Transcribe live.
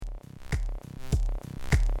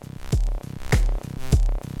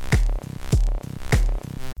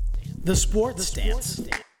The Sports Stance.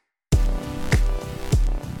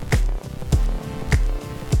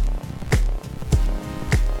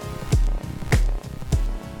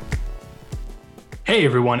 Hey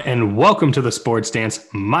everyone, and welcome to The Sports Stance.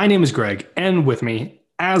 My name is Greg, and with me,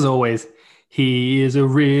 as always, he is a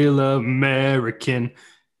real American.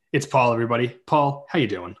 It's Paul, everybody. Paul, how you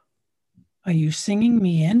doing? Are you singing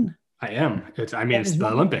me in? I am. It's the wonderful.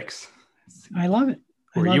 Olympics. I love it.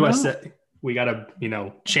 We're USA. We gotta,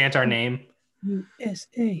 chant our name.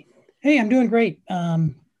 USA. Hey, I'm doing great.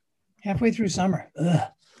 Halfway through summer. Ugh.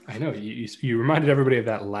 I know. You reminded everybody of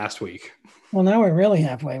that last week. Well, now we're really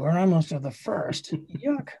halfway. We're almost to the first.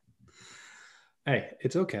 Yuck. Hey,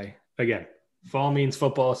 it's okay. Again, fall means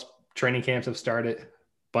football. Training camps have started.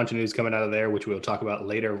 Bunch of news coming out of there, which we'll talk about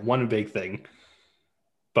later. One big thing.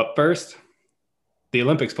 But first, the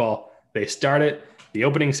Olympics, Paul. They started. The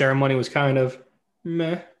opening ceremony was kind of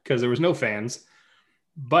meh because there was no fans.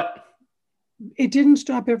 But it didn't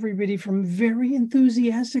stop everybody from very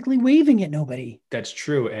enthusiastically waving at nobody. That's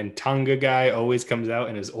true. And Tonga guy always comes out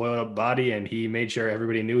in his oiled up body, and he made sure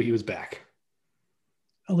everybody knew he was back.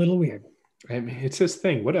 A little weird. I mean, it's his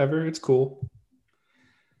thing. Whatever. It's cool.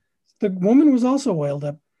 The woman was also oiled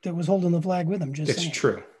up that was holding the flag with him. It's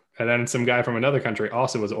true. And then some guy from another country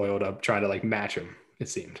also was oiled up trying to match him, it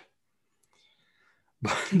seemed.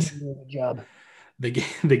 But good job.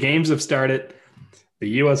 The games have started. The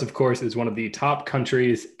U.S., of course, is one of the top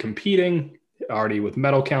countries competing already with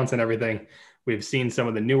medal counts and everything. We've seen some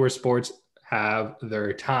of the newer sports have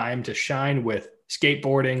their time to shine with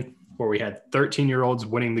skateboarding, where we had 13-year-olds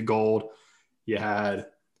winning the gold. You had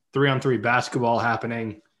 3-on-3 basketball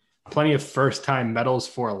happening. Plenty of first-time medals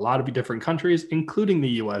for a lot of different countries, including the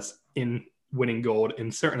U.S., in winning gold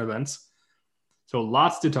in certain events. So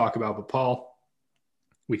lots to talk about. But, Paul,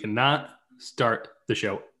 we cannot start the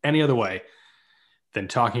show any other way than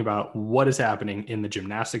talking about what is happening in the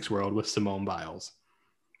gymnastics world with Simone Biles.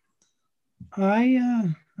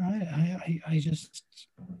 I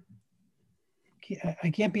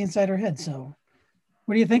can't be inside her head. So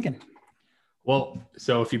what are you thinking? Well,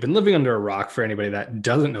 so if you've been living under a rock, for anybody that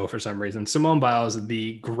doesn't know for some reason, Simone Biles is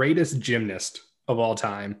the greatest gymnast of all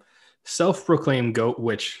time, self-proclaimed GOAT,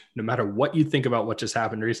 which no matter what you think about what just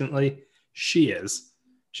happened recently, she is.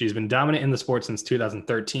 She's been dominant in the sport since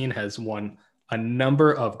 2013, has won a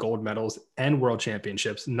number of gold medals and world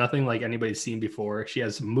championships, nothing like anybody's seen before. She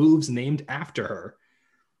has moves named after her.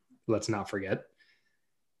 Let's not forget.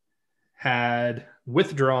 Had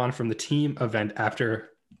withdrawn from the team event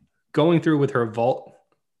after going through with her vault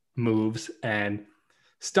moves and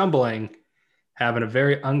stumbling, having a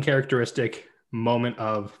very uncharacteristic moment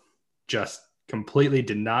of just completely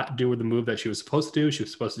did not do the move that she was supposed to do. She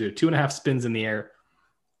was supposed to do 2.5 spins in the air,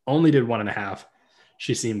 only did 1.5.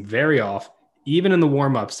 She seemed very off. Even in the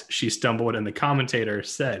warm-ups, she stumbled, and the commentator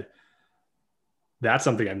said, that's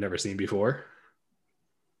something I've never seen before.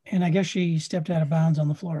 And I guess she stepped out of bounds on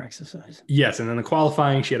the floor exercise. Yes, and then the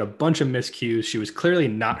qualifying, she had a bunch of miscues. She was clearly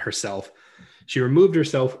not herself. She removed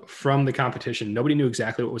herself from the competition. Nobody knew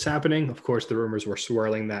exactly what was happening. Of course, the rumors were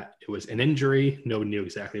swirling that it was an injury. Nobody knew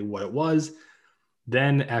exactly what it was.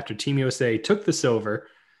 Then, after Team USA took the silver,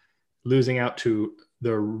 losing out to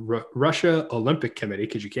the Russia Olympic Committee,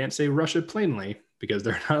 because you can't say Russia plainly because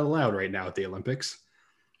they're not allowed right now at the Olympics.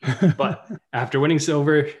 But after winning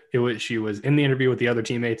silver, she was in the interview with the other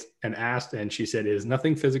teammates and asked, and she said, it is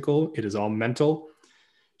nothing physical. It is all mental.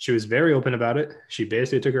 She was very open about it. She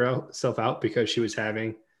basically took herself out because she was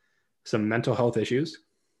having some mental health issues.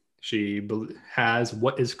 She has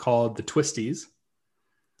what is called the twisties,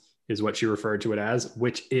 is what she referred to it as,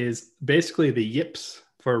 which is basically the yips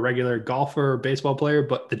for a regular golfer or baseball player,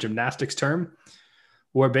 but the gymnastics term,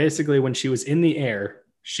 where basically when she was in the air,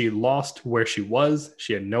 she lost where she was.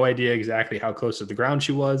 She had no idea exactly how close to the ground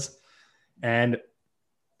she was. And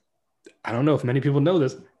I don't know if many people know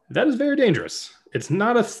this, that is very dangerous. It's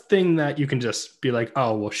not a thing that you can just be like,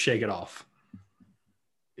 oh, we'll shake it off.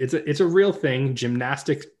 It's a real thing.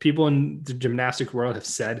 Gymnastics, people in the gymnastics world have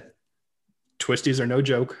said twisties are no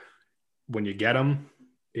joke. When you get them,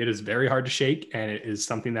 it is very hard to shake, and it is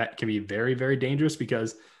something that can be very, very dangerous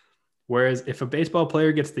because whereas if a baseball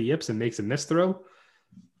player gets the yips and makes a missed throw,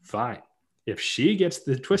 fine. If she gets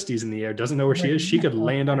the twisties in the air, doesn't know where she is, she could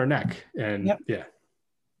land on her neck. And yeah.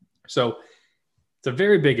 So it's a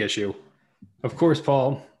very big issue. Of course,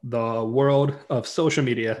 Paul, the world of social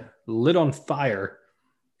media lit on fire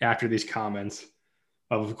after these comments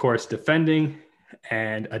of course, defending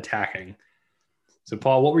and attacking. So,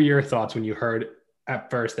 Paul, what were your thoughts when you heard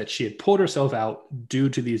at first that she had pulled herself out due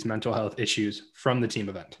to these mental health issues from the team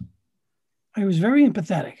event? I was very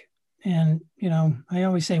empathetic And, I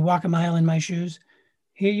always say walk a mile in my shoes.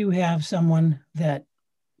 Here you have someone that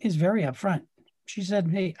is very upfront. She said,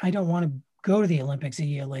 hey, I don't want to go to the Olympics a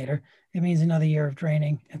year later. It means another year of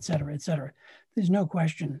training, et cetera, et cetera. There's no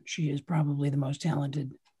question she is probably the most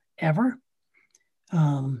talented ever.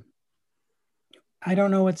 Um, I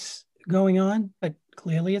don't know what's going on, but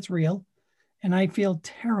clearly it's real. And I feel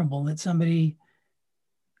terrible that somebody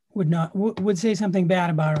would say something bad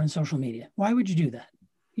about her on social media. Why would you do that?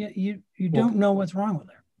 You Well, don't know what's wrong with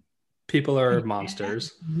her. people Are are you mad?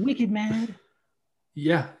 monsters. Wicked mad?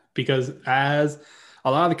 Yeah, because as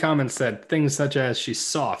a lot of the comments said, things such as she's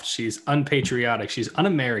soft, she's unpatriotic, she's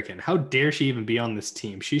un-American. How dare she even be on this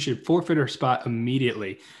team? She should forfeit her spot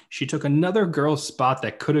immediately. She took another girl's spot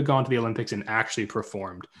that could have gone to the Olympics and actually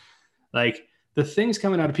performed. Like the things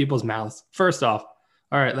coming out of people's mouths. First off,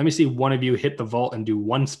 all right, let me see one of you hit the vault and do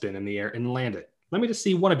one spin in the air and land it. Let me just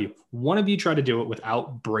see one of you. One of you try to do it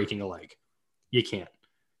without breaking a leg. You can't.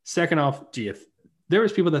 Second off, there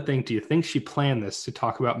was people that think, do you think she planned this to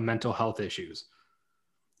talk about mental health issues?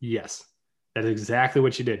 Yes, that's exactly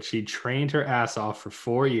what she did. She trained her ass off for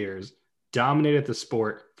 4 years, dominated the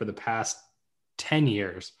sport for the past 10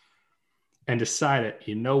 years, and decided,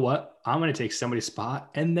 you know what? I'm going to take somebody's spot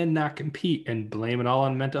and then not compete and blame it all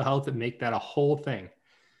on mental health and make that a whole thing.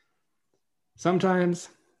 Sometimes,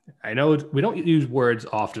 I know we don't use words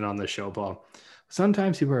often on this show, Paul.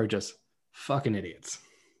 Sometimes people are just fucking idiots.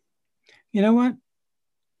 You know what?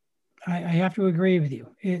 I have to agree with you.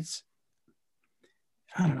 I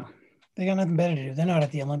don't know. They got nothing better to do. They're not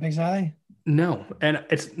at the Olympics, are they? No, and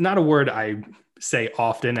it's not a word I say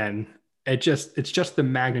often, and it's just the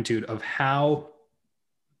magnitude of how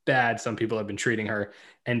bad some people have been treating her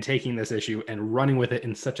and taking this issue and running with it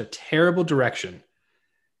in such a terrible direction.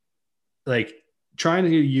 Like trying to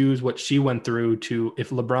use what she went through to, if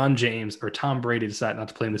LeBron James or Tom Brady decide not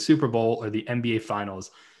to play in the Super Bowl or the NBA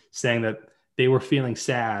Finals, saying that they were feeling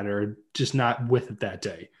sad or just not with it that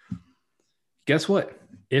day. Guess what?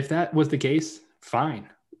 If that was the case, fine.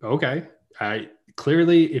 Okay. I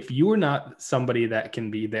clearly, if you are not somebody that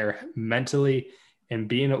can be there mentally and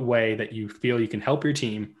be in a way that you feel you can help your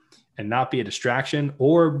team and not be a distraction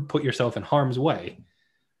or put yourself in harm's way,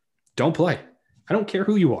 don't play. I don't care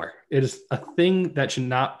who you are. It is a thing that should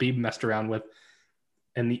not be messed around with.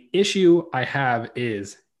 And the issue I have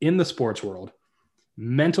is in the sports world,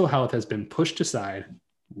 mental health has been pushed aside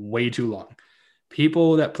way too long.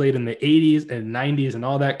 People that played in the 80s and 90s and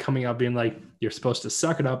all that coming out being like, you're supposed to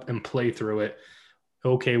suck it up and play through it.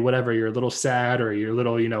 Okay, whatever, you're a little sad or you're a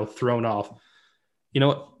little, thrown off. You know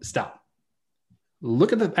what? Stop.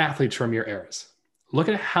 Look at the athletes from your eras. Look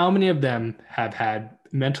at how many of them have had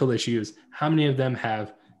mental issues, how many of them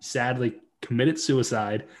have sadly committed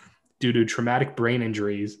suicide due to traumatic brain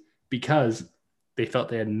injuries because they felt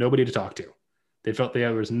they had nobody to talk to. They felt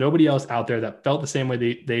there was nobody else out there that felt the same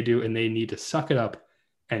way they do, and they need to suck it up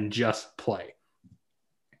and just play.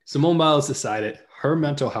 Simone Biles decided her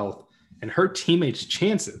mental health and her teammates'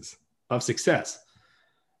 chances of success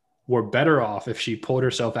were better off if she pulled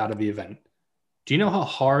herself out of the event. Do you know how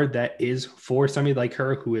hard that is for somebody like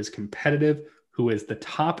her who is competitive, who is the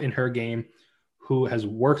top in her game, who has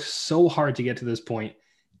worked so hard to get to this point,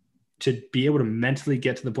 to be able to mentally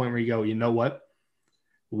get to the point where you go, you know what?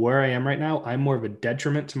 Where I am right now, I'm more of a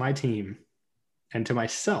detriment to my team and to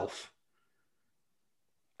myself.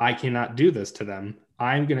 I cannot do this to them.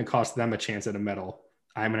 I'm going to cost them a chance at a medal.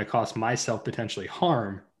 I'm going to cost myself potentially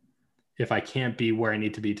harm if I can't be where I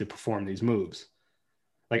need to be to perform these moves.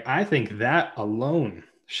 Like, I think that alone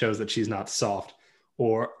shows that she's not soft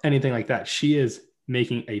or anything like that. She is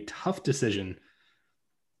making a tough decision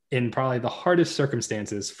in probably the hardest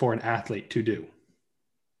circumstances for an athlete to do.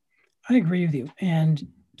 I agree with you. And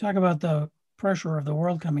talk about the pressure of the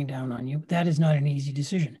world coming down on you. That is not an easy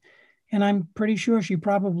decision. And I'm pretty sure she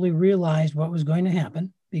probably realized what was going to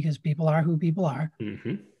happen because people are who people are.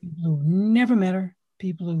 Mm-hmm. People who never met her,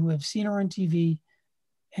 people who have seen her on TV,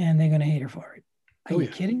 and they're going to hate her for it. Are you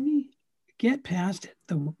kidding me? Get past it.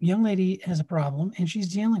 The young lady has a problem and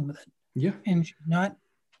she's dealing with it. Yeah. And she's not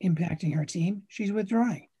impacting her team. She's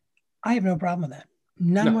withdrawing. I have no problem with that.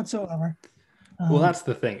 None whatsoever. Well, that's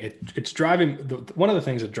the thing. It's driving. One of the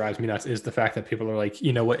things that drives me nuts is the fact that people are like,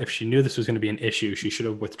 you know what? If she knew this was going to be an issue, she should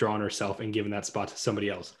have withdrawn herself and given that spot to somebody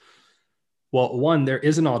else. Well, one, there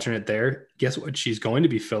is an alternate there. Guess what? She's going to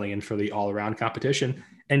be filling in for the all-around competition.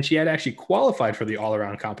 And she had actually qualified for the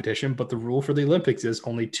all-around competition, but the rule for the Olympics is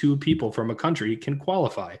only 2 people from a country can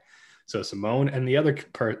qualify. So Simone and the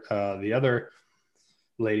other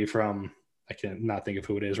lady from, I cannot think of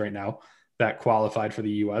who it is right now, that qualified for the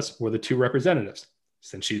U.S. were the 2 representatives.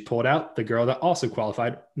 Since she pulled out, the girl that also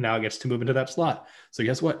qualified now gets to move into that slot. So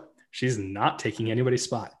guess what? She's not taking anybody's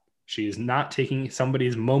spot. She is not taking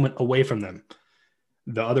somebody's moment away from them.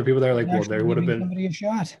 The other people that are like, well, there would have been somebody a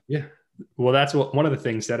shot. Yeah. Well, that's what one of the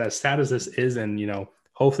things that, as sad as this is, and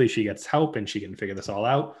hopefully she gets help and she can figure this all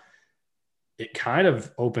out. It kind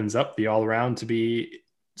of opens up the all around to be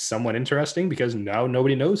somewhat interesting, because now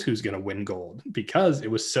nobody knows who's going to win gold, because it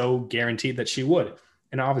was so guaranteed that she would.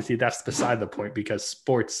 And obviously that's beside the point, because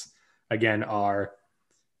sports, again, are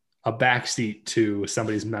a backseat to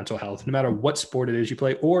somebody's mental health, no matter what sport it is you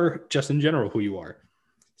play or just in general who you are.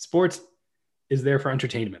 Sports is there for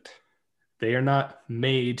entertainment. They are not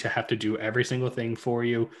made to have to do every single thing for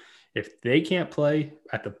you. If they can't play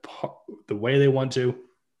at the way they want to,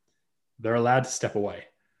 they're allowed to step away.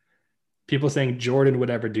 People saying Jordan would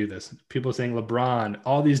ever do this. People saying LeBron,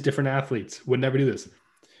 all these different athletes would never do this.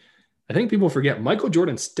 I think people forget Michael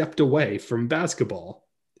Jordan stepped away from basketball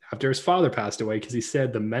after his father passed away, because he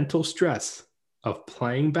said the mental stress of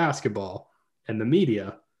playing basketball and the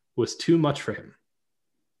media was too much for him.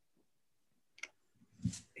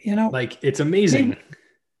 Like, it's amazing.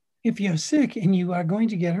 If you're sick and you are going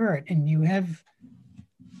to get hurt and you have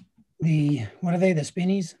what are they, the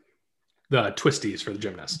spinnies? The twisties for the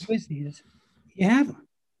gymnast. Twisties. You have them.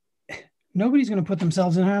 Nobody's going to put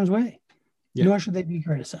themselves in harm's way. Yeah. Nor should they be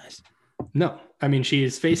criticized. No. I mean,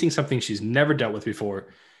 she's facing something she's never dealt with before.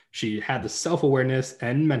 She had the self-awareness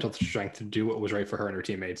and mental strength to do what was right for her and her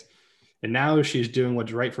teammates. And now she's doing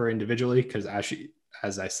what's right for her individually, because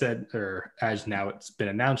as I said, or as now it's been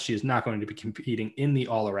announced, she is not going to be competing in the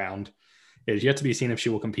all-around. It is yet to be seen if she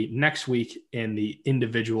will compete next week in the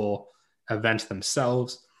individual events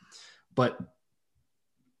themselves. But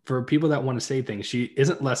for people that want to say things, she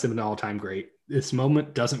isn't less of an all-time great. This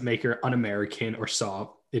moment doesn't make her un-American or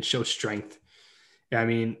soft. It shows strength. I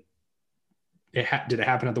mean, did it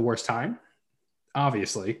happen at the worst time?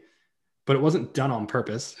 Obviously. But it wasn't done on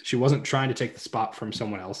purpose. She wasn't trying to take the spot from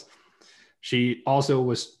someone else. She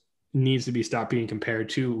also needs to be stopped being compared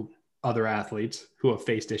to other athletes who have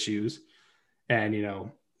faced issues, and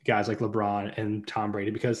guys like LeBron and Tom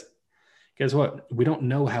Brady, because guess what? We don't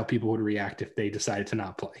know how people would react if they decided to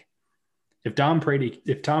not play. If Tom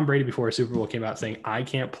Brady before a Super Bowl came out saying, I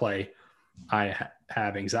can't play, I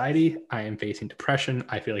have anxiety, I am facing depression,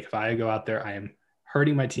 I feel like if I go out there, I am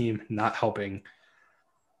hurting my team, not helping,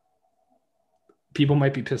 people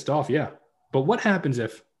might be pissed off. Yeah. But what happens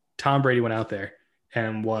if Tom Brady went out there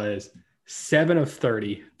and was 7 of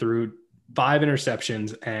 30, threw 5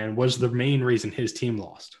 interceptions, and was the main reason his team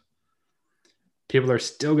lost? People are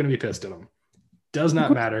still going to be pissed at him. Does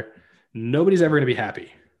not matter. Nobody's ever going to be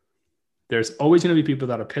happy. There's always going to be people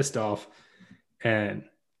that are pissed off, and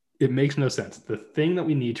it makes no sense. The thing that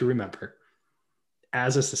we need to remember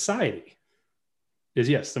as a society is,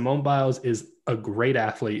 yes, Simone Biles is a great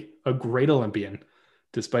athlete, a great Olympian,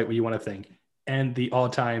 despite what you want to think, and the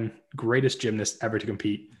all-time greatest gymnast ever to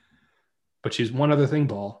compete. But she's one other thing,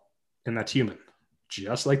 Ball, and that's human.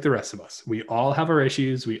 Just like the rest of us. We all have our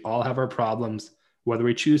issues. We all have our problems. Whether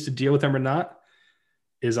we choose to deal with them or not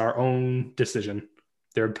is our own decision.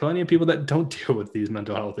 There are plenty of people that don't deal with these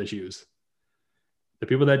mental health issues. The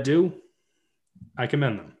people that do, I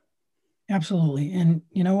commend them. Absolutely. And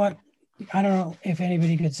you know what? I don't know if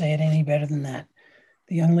anybody could say it any better than that.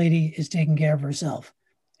 The young lady is taking care of herself.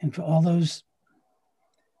 And for all those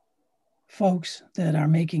folks that are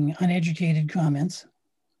making uneducated comments,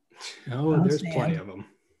 there's plenty of them.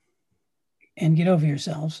 And get over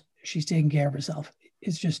yourselves. She's taking care of herself.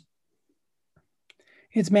 It's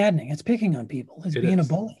maddening. It's picking on people. It's being a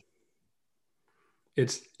bully.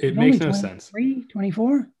 It makes no sense.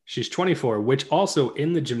 24? She's 24, which also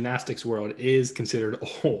in the gymnastics world is considered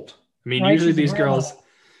old. I mean, right, usually these girls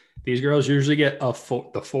usually get the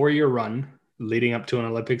 4-year run leading up to an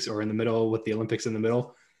Olympics, or in the middle with the Olympics in the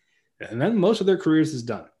middle. And then most of their careers is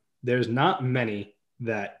done. There's not many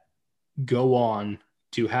that go on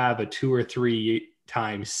to have a 2 or 3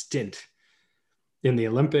 time stint in the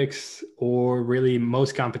Olympics, or really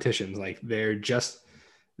most competitions. Like, they're just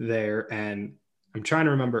there. And I'm trying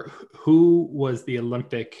to remember who was the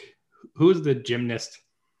gymnast,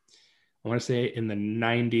 I want to say in the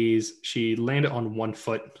 90s. She landed on one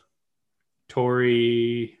foot,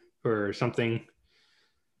 Tori or something.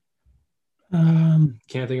 Can't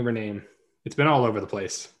think of her name. It's been all over the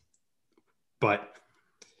place. But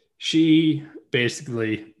she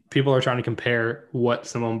basically, people are trying to compare what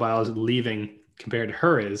Simone Biles leaving compared to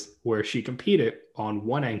her is, where she competed on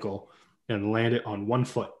one ankle and landed on one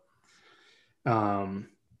foot.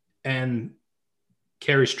 And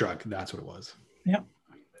Carrie Struck, that's what it was. Yep.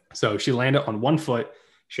 So she landed on one foot.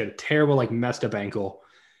 She had a terrible, like messed up ankle.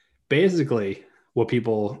 Basically, what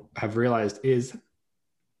people have realized is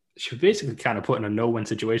she was basically kind of put in a no-win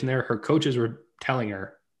situation there. Her coaches were telling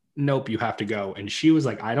her, nope, you have to go. And she was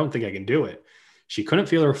like, I don't think I can do it. She couldn't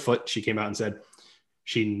feel her foot. She came out and said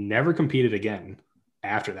she never competed again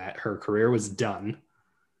after that. Her career was done.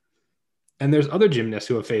 And there's other gymnasts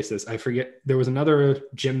who have faced this. I forget. There was another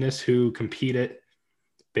gymnast who competed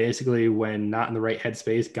basically when not in the right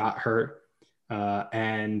headspace, got hurt,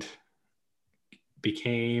 and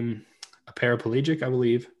became a paraplegic, I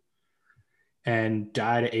believe, and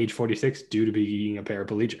died at age 46 due to being a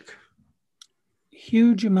paraplegic.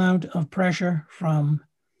 Huge amount of pressure from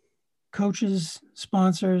coaches,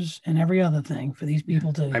 sponsors, and every other thing for these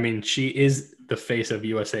people to. I mean, she is the face of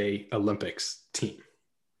USA Olympics team.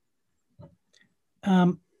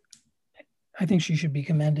 I think she should be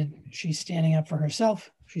commended. She's standing up for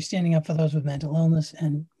herself. She's standing up for those with mental illness.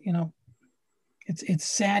 And, you know, it's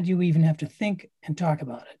sad you even have to think and talk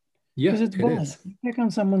about it. Yeah, because it's bullshit. You pick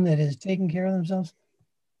on someone that is taking care of themselves.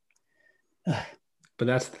 But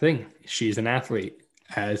that's the thing. She's an athlete.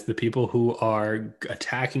 As the people who are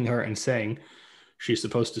attacking her and saying she's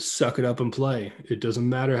supposed to suck it up and play. It doesn't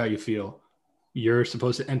matter how you feel. You're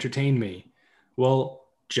supposed to entertain me. Well,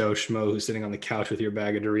 Joe Schmo, who's sitting on the couch with your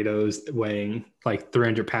bag of Doritos, weighing like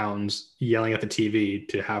 300 pounds, yelling at the TV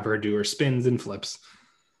to have her do her spins and flips.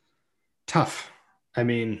 Tough. I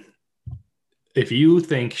mean, if you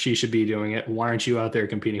think she should be doing it, why aren't you out there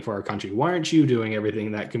competing for our country? Why aren't you doing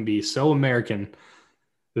everything that can be so American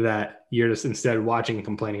that you're just instead watching and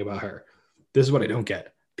complaining about her? This is what I don't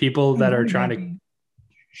get. People that are trying to...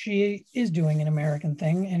 She is doing an American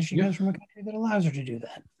thing, and she comes from a country that allows her to do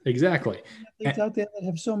that. Exactly. Athletes out there that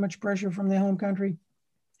have so much pressure from their home country,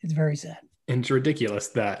 it's very sad. And it's ridiculous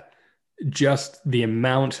that just the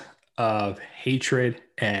amount of hatred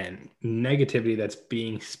and negativity that's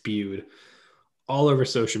being spewed all over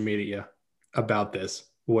social media about this,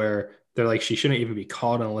 where they're like, she shouldn't even be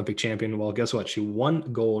called an Olympic champion. Well, guess what? She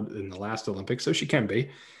won gold in the last Olympics, so she can be.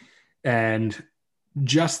 And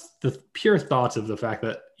just the pure thoughts of the fact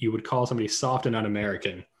that you would call somebody soft and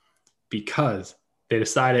un-American because they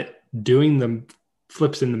decided doing the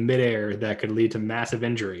flips in the midair that could lead to massive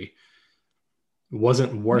injury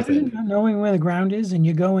wasn't worth it. Not knowing where the ground is and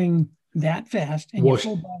you're going that fast and your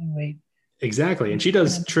full body weight. Exactly. And she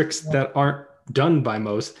does tricks that aren't done by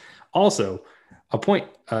most. Also, a point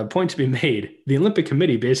to be made. The Olympic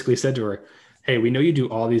Committee basically said to her, hey, we know you do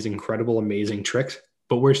all these incredible, amazing tricks,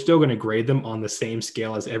 but we're still going to grade them on the same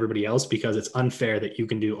scale as everybody else because it's unfair that you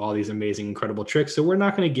can do all these amazing, incredible tricks. So we're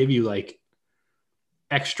not going to give you like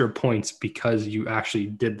extra points because you actually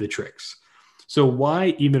did the tricks. So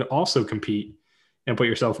why even also compete and put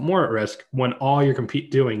yourself more at risk when all you're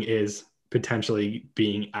doing is potentially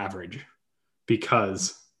being average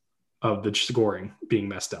because of the scoring being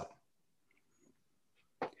messed up?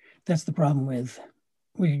 That's the problem with,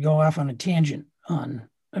 we could go off on a tangent on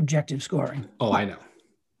objective scoring. Oh, I know.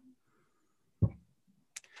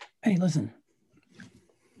 Hey, listen,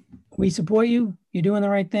 we support you. You're doing the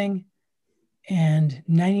right thing. And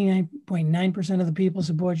 99.9% of the people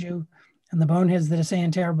support you. And the boneheads that are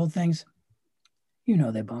saying terrible things, you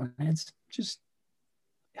know they're boneheads. Just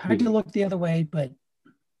hard to look the other way, but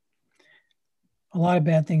a lot of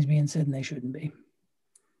bad things being said and they shouldn't be.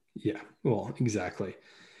 Yeah, well, exactly.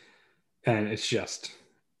 And it's just,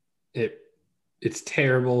 it's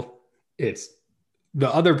terrible. It's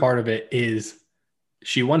the other part of it is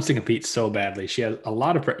she wants to compete so badly. She has a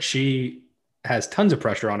lot of, she has tons of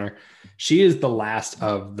pressure on her. She is the last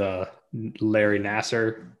of the Larry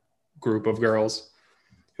Nassar group of girls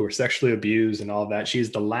who were sexually abused and all of that.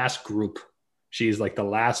 She's the last group. She's like the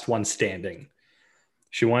last one standing.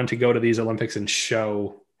 She wanted to go to these Olympics and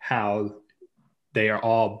show how they are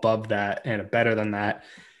all above that and better than that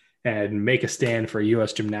and make a stand for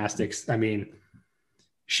U.S. gymnastics. I mean,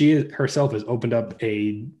 she herself has opened up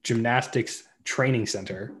a gymnastics training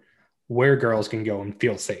center where girls can go and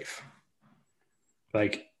feel safe.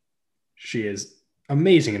 Like, she is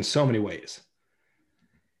amazing in so many ways.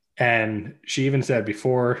 And she even said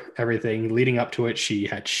before everything leading up to it, she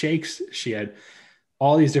had shakes. She had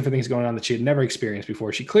all these different things going on that she had never experienced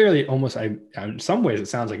before. She clearly almost, in some ways, it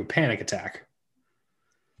sounds like a panic attack.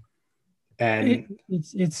 And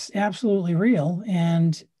it's absolutely real.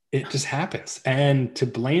 And it just happens. And to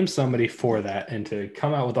blame somebody for that and to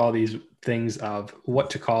come out with all these things of what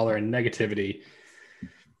to call her and negativity,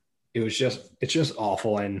 it's just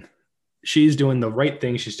awful. And she's doing the right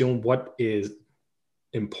thing. She's doing what is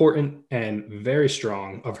important and very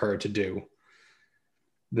strong of her to do,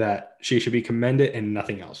 that she should be commended and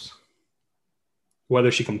nothing else,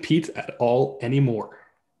 whether she competes at all anymore.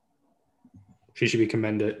 She should be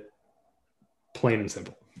commended, plain and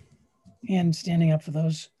simple. And standing up for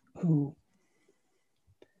those who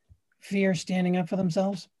fear standing up for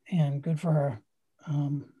themselves, and good for her.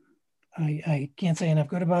 I can't say enough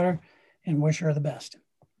good about her and wish her the best.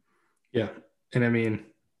 Yeah. And I mean,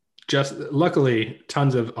 just luckily,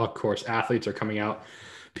 tons of course, athletes are coming out.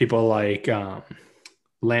 People like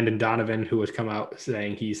Landon Donovan, who has come out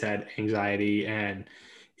saying he's had anxiety and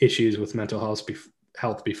issues with mental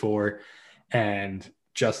health before, and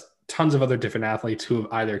just tons of other different athletes who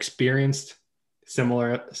have either experienced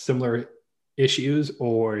similar issues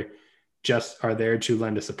or just are there to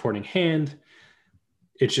lend a supporting hand.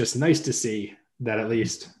 It's just nice to see that at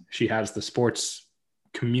least she has the sports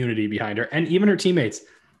community behind her, and even her teammates.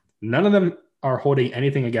 None of them are holding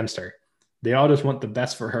anything against her. They all just want the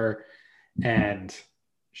best for her, and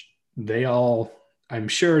they all, I'm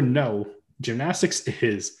sure, know gymnastics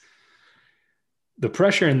is the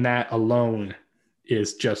pressure in that alone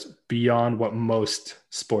is just beyond what most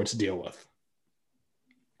sports deal with.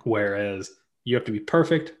 Whereas you have to be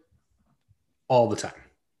perfect all the time.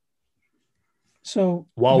 So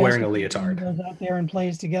while wearing a leotard, goes out there and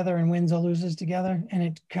plays together and wins or loses together, and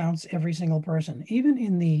it counts every single person. Even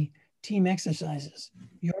in the team exercises,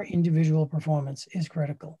 your individual performance is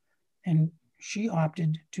critical, and she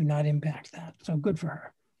opted to not impact that. So good for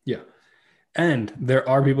her. Yeah. And there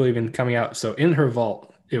are people even coming out. So in her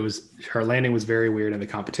vault, her landing was very weird in the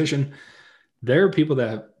competition. There are people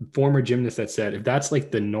that former gymnasts that said, if that's like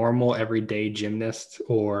the normal everyday gymnast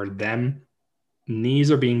or them, knees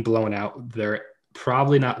are being blown out. They're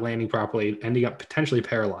probably not landing properly, ending up potentially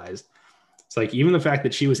paralyzed. It's like even the fact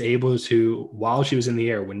that she was able to, while she was in the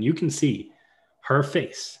air, when you can see her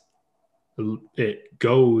face, it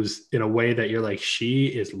goes in a way that you're like, she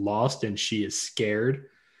is lost and she is scared.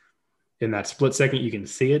 In that split second, you can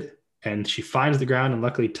see it. And she finds the ground and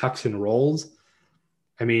luckily tucks and rolls.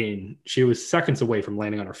 I mean, she was seconds away from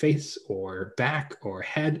landing on her face or back or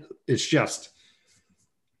head. It's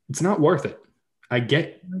not worth it. I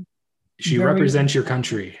get she represents your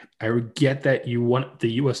country. I get that you want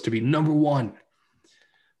the U.S. to be number one.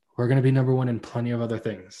 We're going to be number one in plenty of other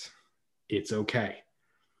things. It's okay.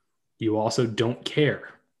 You also don't care.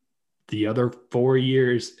 The other 3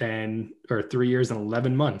 years and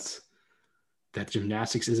 11 months that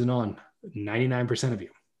gymnastics isn't on 99% of you.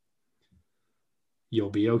 You'll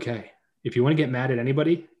be okay. If you want to get mad at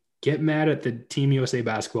anybody, get mad at the Team USA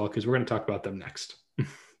basketball because we're going to talk about them next.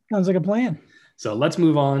 Sounds like a plan. So let's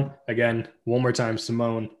move on. Again, one more time,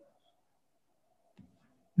 Simone.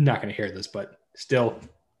 Not going to hear this, but still,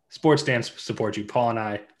 sports dance support you. Paul and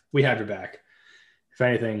I, we have your back. If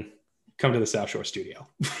anything, come to the South Shore studio.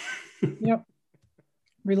 Yep.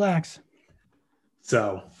 Relax.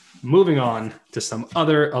 So moving on to some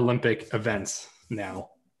other Olympic events now.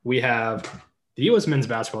 We have the U.S. men's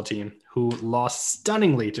basketball team who lost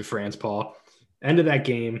stunningly to France, Paul. End of that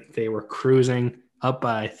game, they were cruising up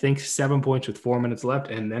by, I think, 7 points with 4 minutes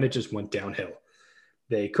left, and then it just went downhill.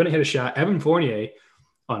 They couldn't hit a shot. Evan Fournier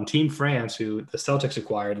on Team France, who the Celtics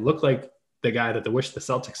acquired, looked like the guy that the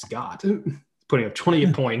Celtics got, putting up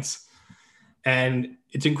 28 points. And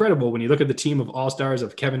it's incredible when you look at the team of all-stars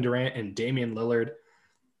of Kevin Durant and Damian Lillard.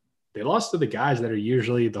 They lost to the guys that are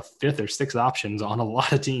usually the fifth or sixth options on a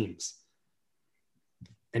lot of teams.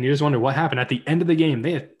 And you just wonder what happened. At the end of the game,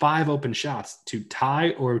 they had 5 open shots to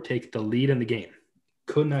tie or take the lead in the game.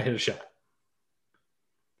 Could not hit a shot.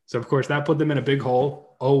 So, of course, that put them in a big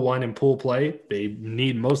hole, 0-1 in pool play. They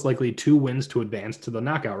need most likely 2 wins to advance to the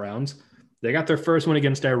knockout rounds. They got their first one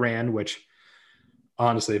against Iran, which,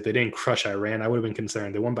 honestly, if they didn't crush Iran, I would have been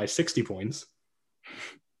concerned. They won by 60 points.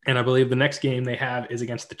 And I believe the next game they have is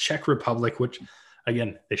against the Czech Republic, which,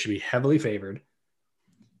 again, they should be heavily favored.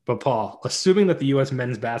 But, Paul, assuming that the U.S.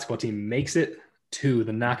 men's basketball team makes it to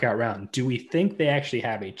the knockout round, do we think they actually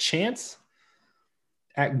have a chance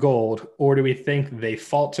at gold, or do we think they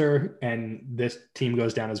falter and this team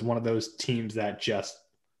goes down as one of those teams that just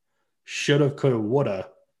should have, could have, would have,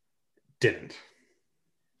 didn't?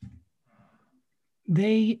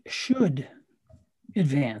 They should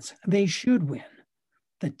advance. They should win.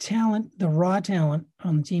 The talent, the raw talent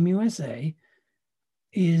on Team USA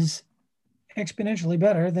is exponentially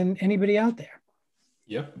better than anybody out there.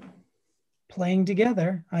 Yep. Playing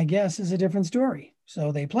together, I guess, is a different story.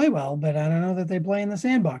 So they play well, but I don't know that they play in the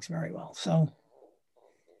sandbox very well. So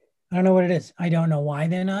I don't know what it is. I don't know why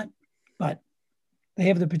they're not, but they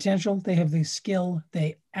have the potential. They have the skill.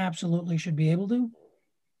 They absolutely should be able to.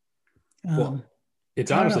 Well,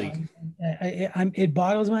 it's honestly, it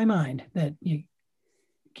boggles my mind that you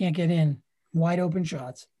can't get in wide open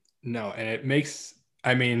shots. No, and it makes,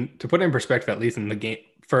 I mean, to put it in perspective, at least in the game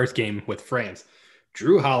first game with France.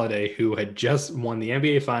 Drew Holiday, who had just won the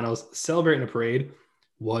NBA Finals, celebrating a parade,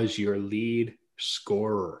 was your lead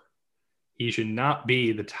scorer. He should not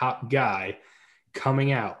be the top guy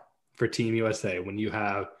coming out for Team USA when you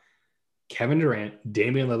have Kevin Durant,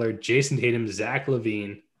 Damian Lillard, Jason Tatum, Zach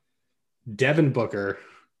LaVine, Devin Booker,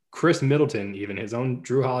 Chris Middleton, even his own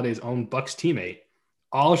Drew Holiday's own Bucks teammate,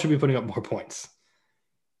 all should be putting up more points.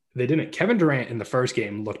 They didn't. Kevin Durant in the first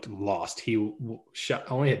game looked lost. He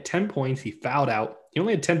only had 10 points. He fouled out. He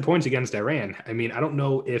only had 10 points against Iran. I mean, I don't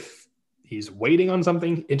know if he's waiting on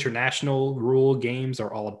something. International rule games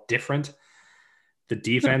are all different. The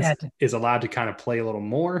defense is allowed to kind of play a little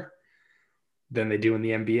more than they do in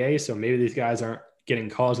the NBA. So maybe these guys aren't getting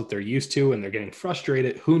calls that they're used to and they're getting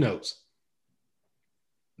frustrated. Who knows?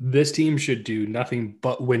 This team should do nothing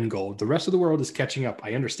but win gold. The rest of the world is catching up.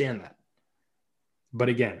 I understand that. But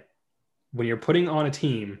again, when you're putting on a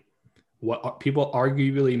team, what people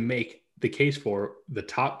arguably make the case for, the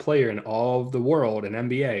top player in all of the world in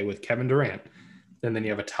NBA with Kevin Durant, and then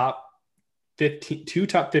you have two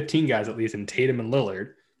top 15 guys at least in Tatum and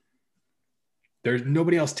Lillard, there's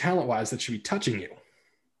nobody else talent-wise that should be touching you.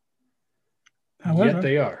 However, yet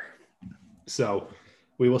they are. So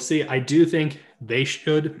we will see. I do think they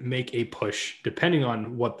should make a push depending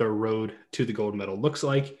on what their road to the gold medal looks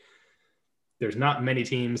like. There's not many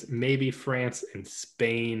teams, maybe France and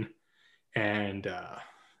Spain and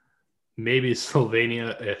maybe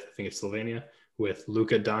Slovenia. I think it's Slovenia with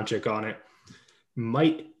Luka Doncic on it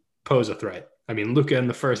might pose a threat. I mean, Luka in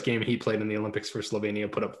the first game he played in the Olympics for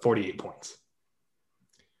Slovenia put up 48 points.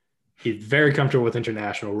 He's very comfortable with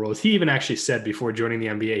international rules. He even actually said before joining the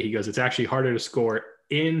NBA, he goes, it's actually harder to score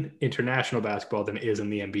in international basketball than it is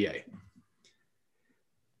in the NBA.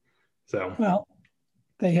 So, well,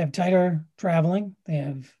 they have tighter traveling. They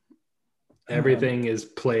have everything is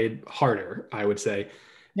played harder, I would say.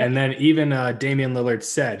 Yep. And then even Damian Lillard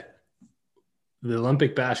said the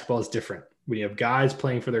Olympic basketball is different. When you have guys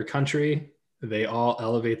playing for their country, they all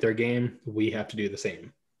elevate their game. We have to do the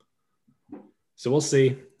same. So we'll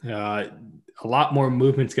see. A lot more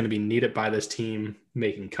movement is going to be needed by this team,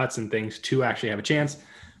 making cuts and things to actually have a chance.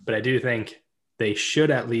 But I do think they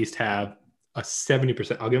should at least have a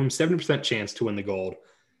 70%. I'll give them 70% chance to win the gold.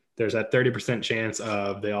 There's that 30% chance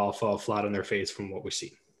of they all fall flat on their face from what we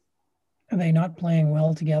see. Are they not playing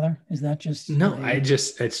well together? Is that just no?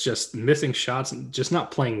 It's just missing shots and just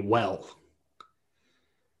not playing well.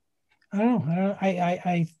 I don't know.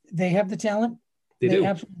 They have the talent. They do.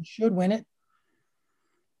 Absolutely should win it.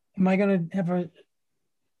 Am I going to have a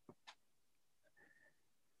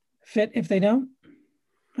fit if they don't?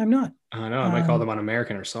 I'm not. I don't know. I might call them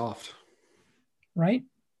un-American or soft. Right?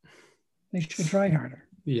 They should try harder.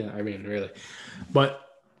 Yeah, I mean, really. But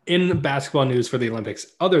in basketball news for the Olympics,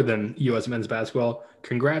 other than U.S. men's basketball,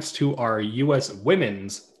 congrats to our U.S.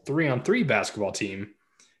 women's 3-on-3 basketball team.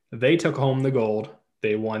 They took home the gold.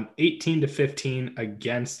 They won 18-15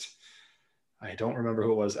 against, I don't remember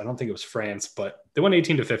who it was. I don't think it was France, but they won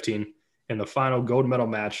 18-15 in the final gold medal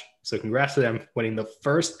match. So congrats to them winning the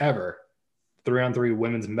first ever 3-on-3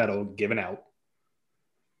 women's medal given out.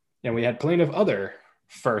 And we had plenty of other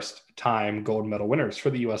first-time gold medal winners for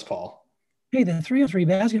the U.S. Paul. Hey, the 3-on-3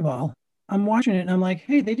 basketball, I'm watching it and I'm like,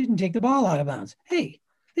 hey, they didn't take the ball out of bounds. Hey,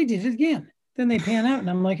 they did it again. Then they pan out and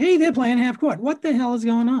I'm like, hey, they're playing half court. What the hell is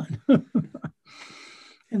going on?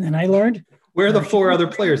 And then I learned. Where are the four other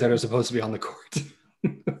players that are supposed to be on the court?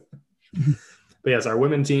 But yes, our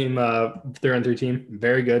women's team, 3-on-3 team,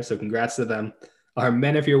 very good. So congrats to them. Our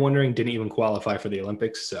men, if you're wondering, didn't even qualify for the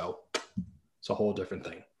Olympics. So it's a whole different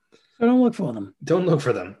thing. So don't look for them. Don't look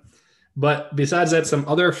for them. But besides that, some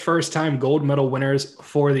other first-time gold medal winners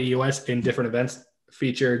for the U.S. in different events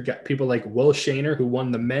feature people like Will Shaner, who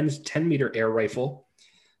won the men's 10-meter air rifle,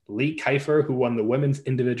 Lee Kiefer, who won the women's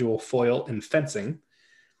individual foil in fencing,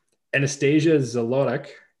 Anastasia Zolotic,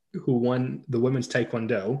 who won the women's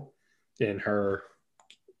taekwondo in her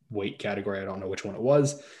weight category. I don't know which one it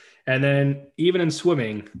was. And then even in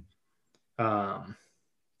swimming,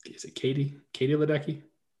 is it Katie Ledecky?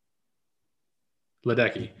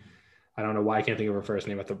 Ledecky. I don't know why I can't think of her first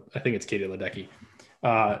name. I think it's Katie Ledecky.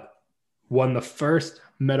 Won the first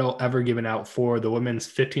medal ever given out for the women's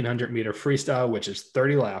 1,500 meter freestyle, which is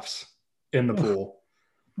 30 laps in the pool.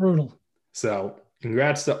 Brutal. So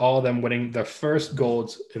congrats to all of them winning their first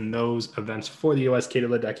golds in those events for the U.S. Katie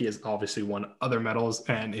Ledecky has obviously won other medals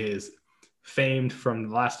and is famed from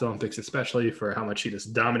the last Olympics, especially for how much she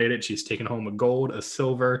just dominated. She's taken home a gold, a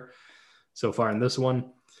silver so far in this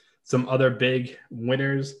one. Some other big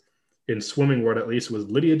winners in swimming world, at least, was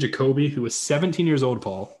Lydia Jacoby, who was 17 years old,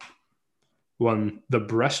 Paul, won the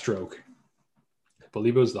breaststroke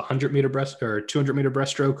believe it was the 100-meter breast or 200-meter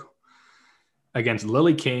breaststroke against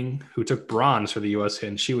Lily King, who took bronze for the U.S.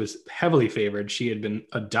 and she was heavily favored. She had been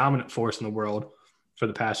a dominant force in the world for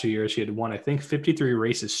the past few years. She had won, I think, 53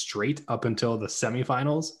 races straight up until the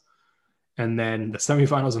semifinals. And then the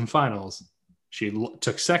semifinals and finals, she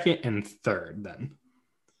took second and third then.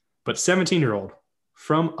 But 17-year-old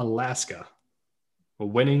from Alaska,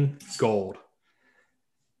 winning gold.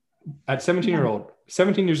 At 17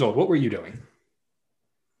 years old, what were you doing?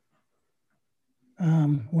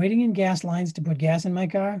 Waiting in gas lines to put gas in my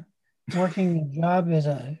car, working a job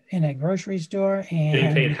in a grocery store, and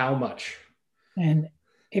Getting paid how much? And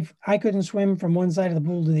if I couldn't swim from one side of the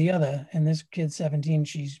pool to the other, and this kid's 17,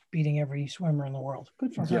 she's beating every swimmer in the world.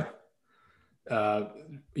 Good for her. Yeah.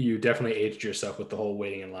 You definitely aged yourself with the whole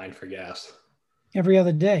waiting in line for gas. Every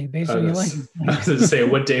other day, based on your license. I was going to say,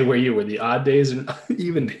 what day were you? Were the odd days and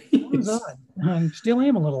even days? It was odd. I still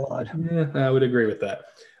am a little odd. Yeah, I would agree with that.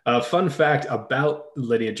 Fun fact about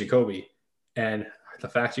Lydia Jacoby, and the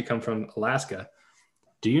fact you come from Alaska.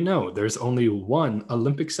 Do you know there's only one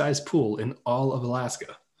Olympic-sized pool in all of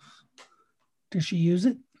Alaska? Does she use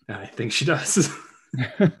it? I think she does.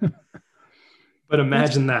 But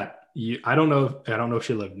imagine that. I don't know if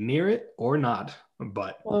she lived near it or not,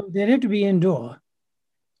 but they'd have to be indoor.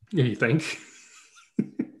 Yeah, you think?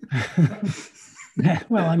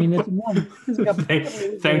 Well, I mean, it's warm.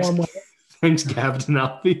 Thanks, Captain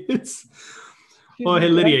Obvious. Oh, hey,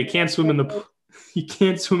 Lydia, you can't swim in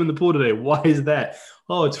the pool today. Why is that?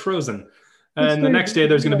 Oh, it's frozen. And the next day,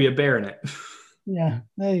 there's going to be a bear in it. Yeah,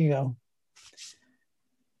 there you go.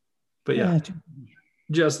 But yeah,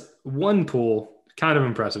 just one pool. Kind of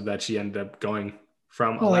impressive that she ended up going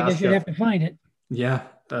from Alaska. Well, I guess you'd have to find it. Yeah.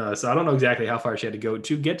 So I don't know exactly how far she had to go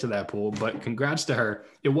to get to that pool, but congrats to her.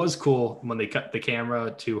 It was cool when they cut the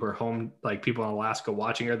camera to her home, like people in Alaska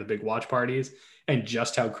watching her, the big watch parties, and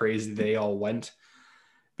just how crazy they all went.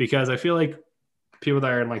 Because I feel like people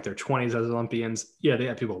that are in like their 20s as Olympians, yeah, they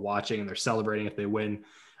have people watching and they're celebrating if they win.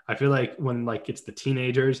 I feel like when like it's the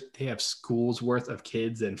teenagers, they have schools worth of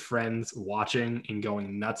kids and friends watching and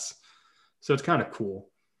going nuts. So it's kind of cool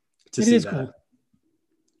to see that. Cool.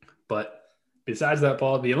 But besides that,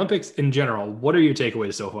 Paul, the Olympics in general, what are your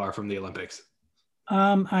takeaways so far from the Olympics?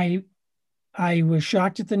 I was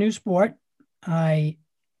shocked at the new sport. I,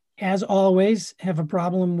 as always, have a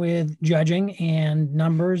problem with judging and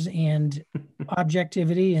numbers and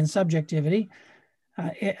objectivity and subjectivity.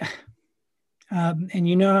 And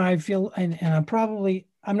you know how I feel, and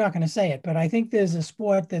I'm not going to say it, but I think there's a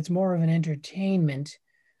sport that's more of an entertainment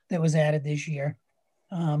that was added this year.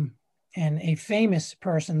 And a famous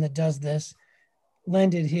person that does this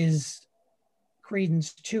lended his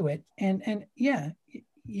credence to it. And yeah,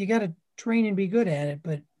 you got to train and be good at it.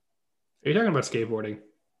 But are you talking about skateboarding?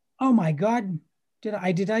 Oh my God. Did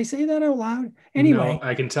I say that out loud? Anyway. No,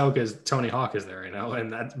 I can tell because Tony Hawk is there right now,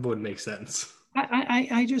 and that would make sense.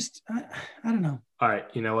 I don't know. All right.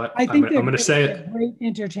 You know what? I think I'm going to say it. Great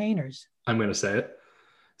entertainers. I'm going to say it.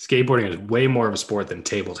 Skateboarding is way more of a sport than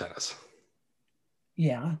table tennis.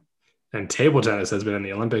 Yeah. And table tennis has been in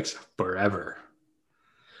the Olympics forever.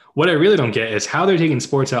 What I really don't get is how they're taking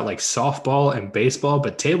sports out like softball and baseball,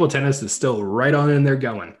 but table tennis is still right on in there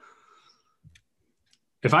going.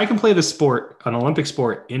 If I can play the sport, an Olympic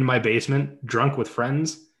sport, in my basement, drunk with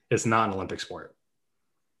friends, it's not an Olympic sport.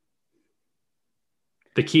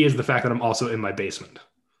 The key is the fact that I'm also in my basement.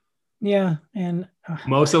 Yeah, and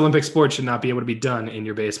most Olympic sports should not be able to be done in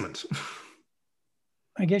your basement.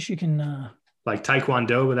 I guess you can... like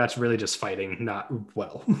Taekwondo, but that's really just fighting, not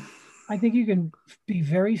well. I think you can be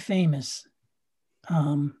very famous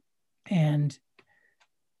and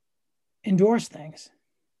endorse things.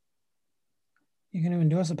 You going to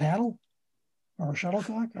endorse a paddle or a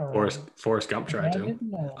shuttlecock? Or Forrest Gump tried to.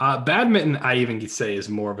 Badminton, I even could say, is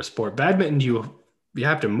more of a sport. Badminton, you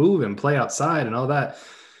have to move and play outside and all that.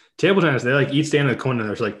 Table tennis, they like each stand in the corner and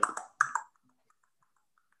there's like...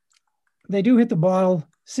 They do hit the ball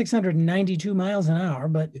 692 miles an hour,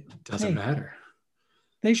 but... It doesn't matter.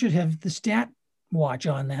 They should have the stat watch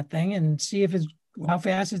on that thing and see if it's how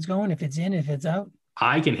fast it's going, if it's in, if it's out.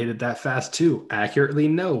 I can hit it that fast too. Accurately,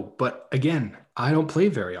 no. But again, I don't play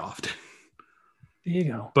very often. There you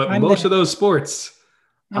go. But most of those sports...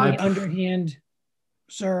 I'm the underhand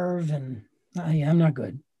serve and I'm not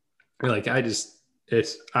good. Like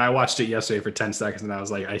I watched it yesterday for 10 seconds and I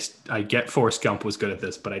was like, I get Forrest Gump was good at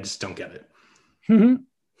this, but I just don't get it. Mm-hmm.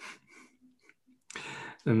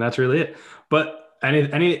 And that's really it. But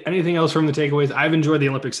anything else from the takeaways? I've enjoyed the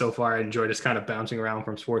Olympics so far. I enjoy just kind of bouncing around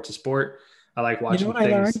from sport to sport. I like watching things. I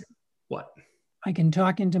learned? What? I can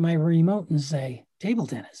talk into my remote and say table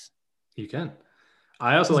tennis. You can.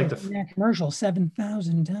 I also like I've seen that commercial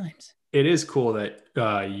 7,000 times. it is cool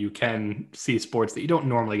that you can see sports that you don't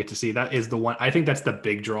normally get to see. That is the one. I think that's the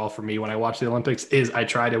big draw for me when I watch the Olympics is I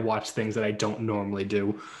try to watch things that I don't normally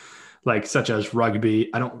do, like such as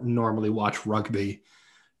rugby. I don't normally watch rugby,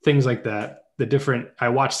 things like that. I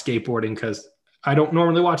watch skateboarding because I don't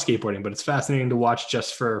normally watch skateboarding, but it's fascinating to watch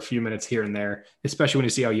just for a few minutes here and there, especially when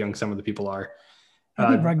you see how young some of the people are.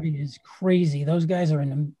 I think rugby is crazy. Those guys are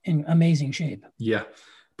in amazing shape. Yeah.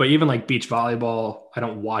 But even like beach volleyball, I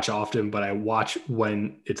don't watch often, but I watch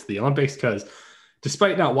when it's the Olympics because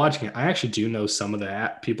despite not watching it, I actually do know some of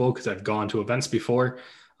the people because I've gone to events before.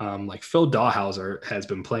 Like Phil Dawhauser has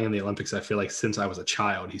been playing the Olympics, I feel like, since I was a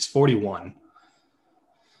child. He's 41,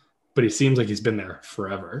 but he seems like he's been there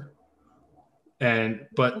forever.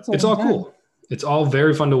 But it's all cool. It's all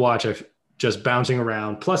very fun to watch. I've just bouncing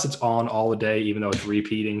around. Plus, it's on all the day, even though it's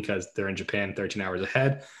repeating because they're in Japan 13 hours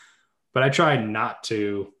ahead. But I try not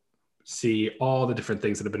to see all the different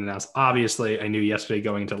things that have been announced. Obviously, I knew yesterday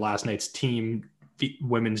going into last night's team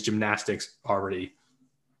women's gymnastics already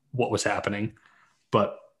what was happening.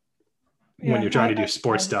 But when you're trying to do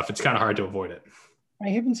sports stuff, it's kind of hard to avoid it. I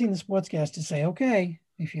haven't seen the sportscast to say, okay,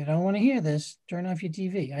 if you don't want to hear this, turn off your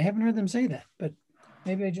TV. I haven't heard them say that, but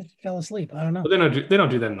maybe I just fell asleep. I don't know. But they don't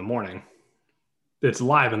do that in the morning. It's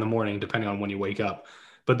live in the morning, depending on when you wake up.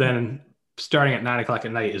 But then starting at 9:00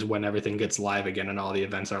 at night is when everything gets live again and all the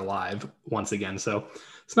events are live once again. So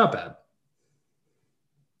it's not bad.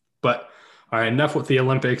 But all right, enough with the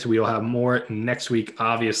Olympics. We will have more next week,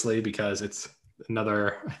 obviously, because it's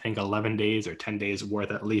another, I think, 11 days or 10 days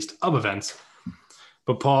worth at least of events.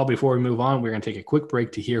 But Paul, before we move on, we're going to take a quick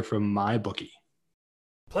break to hear from MyBookie.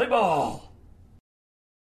 Play ball.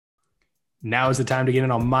 Now is the time to get in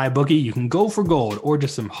on MyBookie. You can go for gold or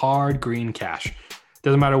just some hard green cash.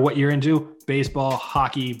 Doesn't matter what you're into, baseball,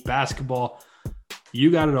 hockey, basketball, you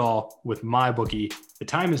got it all with MyBookie. The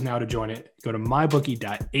time is now to join it. Go to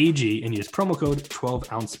mybookie.ag and use promo code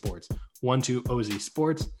 12ouncesports, 12OZ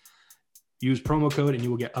Sports. Use promo code and you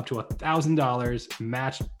will get up to $1,000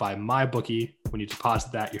 matched by MyBookie when you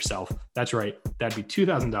deposit that yourself. That's right. That'd be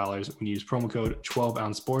 $2,000 when you use promo code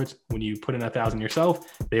 12ouncesports. When you put in $1,000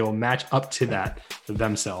 yourself, they will match up to that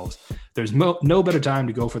themselves. There's no better time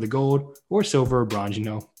to go for the gold or silver or bronze,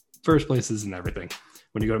 first places and everything.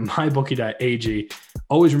 When you go to mybookie.ag,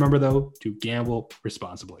 always remember, though, to gamble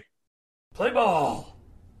responsibly. Play ball.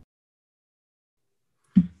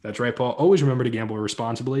 That's right, Paul. Always remember to gamble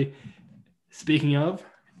responsibly. Speaking of,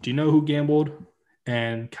 do you know who gambled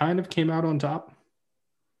and kind of came out on top?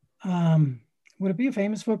 Would it be a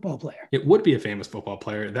famous football player? It would be a famous football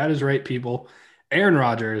player. That is right, people. Aaron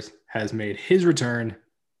Rodgers has made his return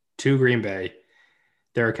to Green Bay.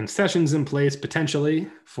 There are concessions in place potentially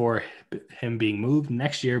for him being moved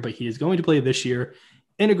next year, but he is going to play this year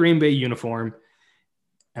in a Green Bay uniform.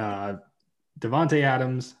 Devontae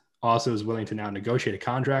Adams also is willing to now negotiate a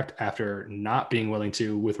contract after not being willing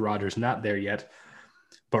to with Rodgers not there yet.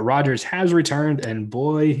 But Rodgers has returned, and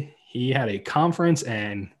boy, he had a conference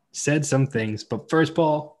and said some things. But first,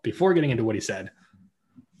 Paul, before getting into what he said,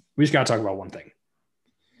 we just got to talk about one thing.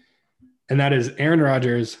 And that is Aaron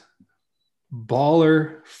Rodgers'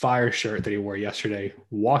 baller fire shirt that he wore yesterday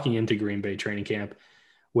walking into Green Bay training camp,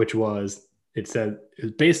 which was, it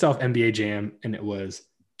was based off NBA Jam, and it was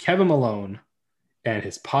Kevin Malone and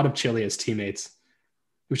his pot of chili as teammates.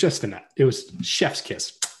 It was just it was chef's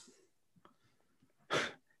kiss.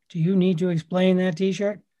 Do you need to explain that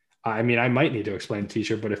t-shirt? I mean, I might need to explain the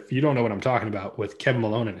t-shirt, but if you don't know what I'm talking about with Kevin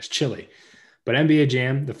Malone and his chili. But NBA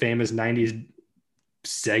Jam, the famous 90s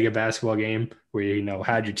Sega basketball game where you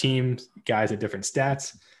had your teams, guys at different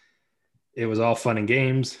stats. It was all fun and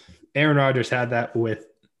games. Aaron Rodgers had that with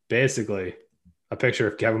basically a picture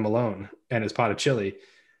of Kevin Malone and his pot of chili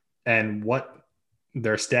and what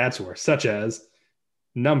their stats were, such as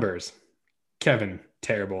numbers. Kevin,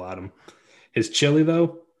 terrible at him. His chili,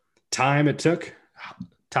 though, time it took,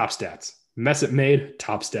 top stats. Mess it made,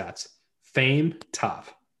 top stats. Fame, top.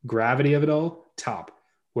 Gravity of it all, top.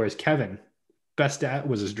 Whereas Kevin, best stat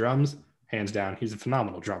was his drums, hands down. He's a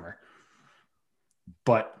phenomenal drummer.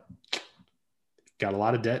 But got a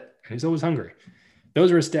lot of debt, and he's always hungry. Those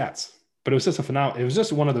were his stats. But it was just it was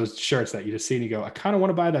just one of those shirts that you just see and you go, I kind of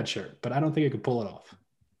want to buy that shirt, but I don't think I could pull it off.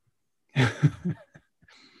 I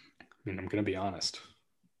mean, I'm going to be honest.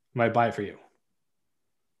 I might buy it for you.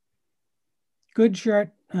 Good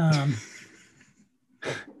shirt. Do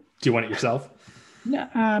you want it yourself?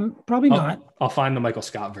 No, probably not. I'll find the Michael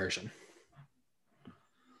Scott version.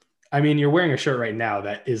 I mean, you're wearing a shirt right now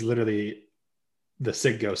that is literally the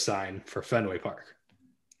Sig Ghost sign for Fenway Park.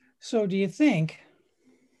 So do you think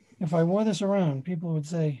if I wore this around, people would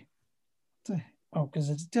say, oh, because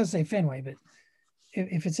it does say Fenway, but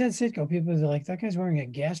if it said Citgo, people would be like, that guy's wearing a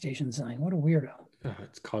gas station sign. What a weirdo.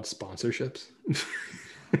 It's called sponsorships. That's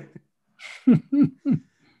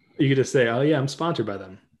You could just say, oh, yeah, I'm sponsored by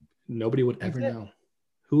them. Nobody would ever it. know.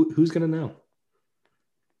 Who's going to know?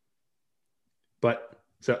 But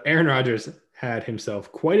so Aaron Rodgers had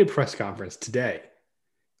himself quite a press conference today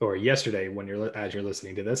or yesterday as you're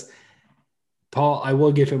listening to this. Paul, I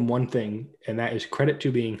will give him one thing, and that is credit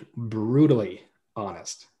to being brutally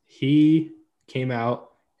honest. He came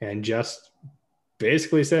out and just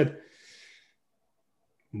basically said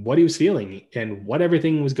what he was feeling and what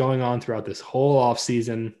everything was going on throughout this whole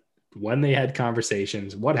offseason, when they had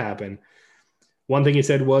conversations, what happened. One thing he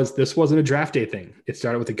said was, this wasn't a draft day thing. It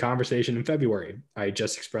started with a conversation in February. I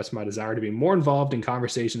just expressed my desire to be more involved in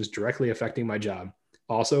conversations directly affecting my job.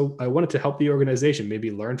 Also, I wanted to help the organization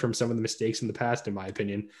maybe learn from some of the mistakes in the past, in my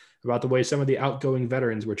opinion, about the way some of the outgoing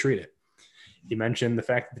veterans were treated. He mentioned the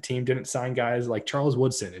fact that the team didn't sign guys like Charles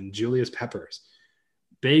Woodson and Julius Peppers.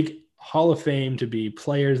 Big Hall of Fame to be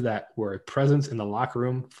players that were a presence in the locker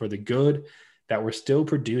room for the good, that were still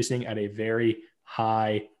producing at a very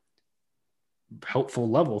high, helpful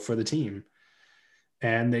level for the team.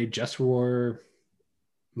 And they just were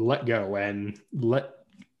let go and let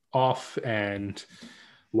off, and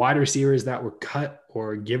wide receivers that were cut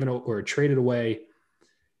or given or traded away,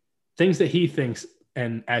 things that he thinks,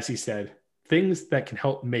 and as he said, things that can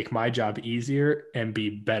help make my job easier and be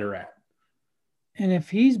better at. And if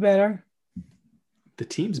he's better, the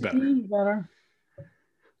team's better. Team's better.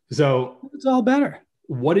 So it's all better.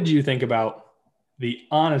 What did you think about the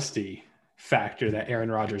honesty factor that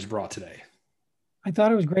Aaron Rodgers brought today? I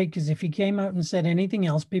thought it was great because if he came out and said anything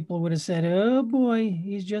else, people would have said, oh boy,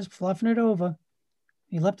 he's just fluffing it over.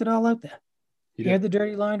 He left it all out there. He aired the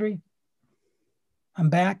dirty laundry. I'm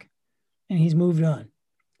back. And he's moved on.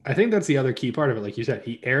 I think that's the other key part of it. Like you said,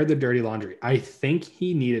 he aired the dirty laundry. I think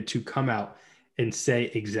he needed to come out and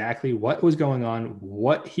say exactly what was going on,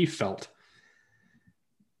 what he felt.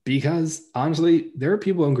 Because honestly, there are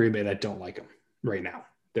people in Green Bay that don't like him right now.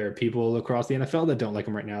 There are people across the NFL that don't like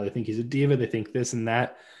him right now. They think he's a diva. They think this and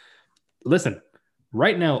that. Listen,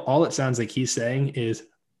 right now, all it sounds like he's saying is,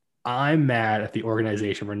 I'm mad at the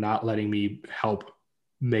organization for not letting me help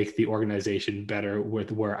make the organization better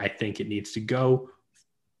with where I think it needs to go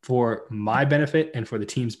for my benefit and for the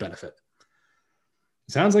team's benefit.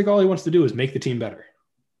 It sounds like all he wants to do is make the team better.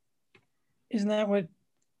 Isn't that what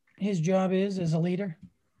his job is as a leader?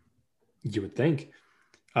 You would think.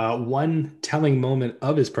 One telling moment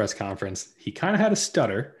of his press conference, he kind of had a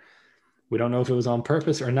stutter. We don't know if it was on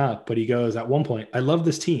purpose or not, but he goes at one point, I love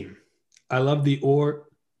this team. I love the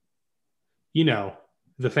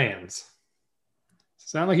fans.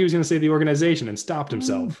 Sound like he was going to say the organization and stopped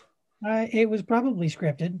himself. It was probably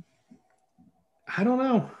scripted. I don't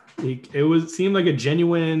know. It seemed like a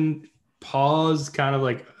genuine pause, kind of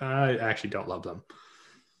like, I actually don't love them.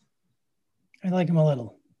 I like him a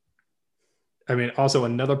little. I mean, also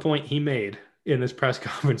another point he made in this press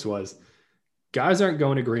conference was, guys aren't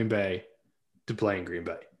going to Green Bay to play in Green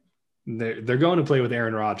Bay. They're going to play with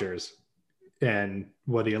Aaron Rodgers. And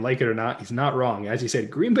whether you like it or not, he's not wrong. As you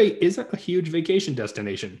said, Green Bay isn't a huge vacation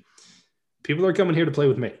destination. People are coming here to play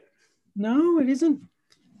with me. No, it isn't.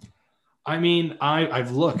 I mean,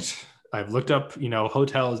 I've looked up,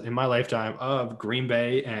 hotels in my lifetime of Green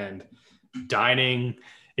Bay and dining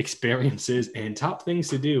experiences and top things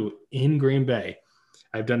to do in Green Bay.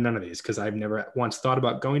 I've done none of these because I've never once thought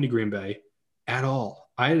about going to Green Bay at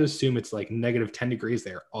all. I assume it's like negative 10 degrees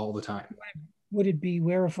there all the time. Would it be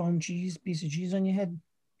wear a foam piece of cheese on your head?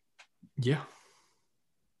 Yeah.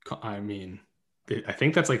 I mean, I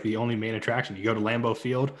think that's like the only main attraction. You go to Lambeau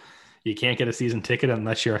Field, you can't get a season ticket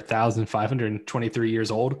unless you're 1,523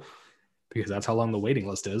 years old, because that's how long the waiting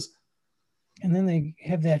list is. And then they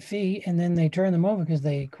have that fee, and then they turn them over because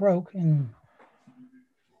they croak, and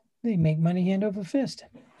they make money hand over fist.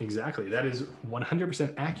 Exactly. That is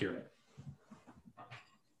 100% accurate.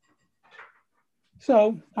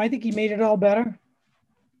 So I think he made it all better.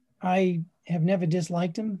 I have never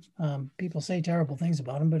disliked him. People say terrible things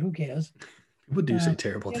about him, but who cares? People do say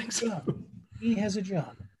terrible things. He has a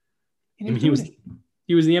job. I mean, he was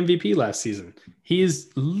the MVP last season.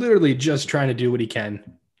 He's literally just trying to do what he can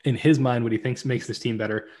in his mind, what he thinks makes this team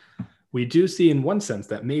better. We do see in one sense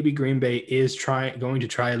that maybe Green Bay is going to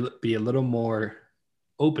try be a little more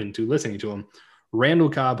open to listening to him. Randall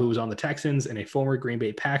Cobb, who was on the Texans and a former Green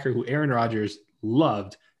Bay Packer who Aaron Rodgers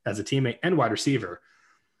loved as a teammate and wide receiver,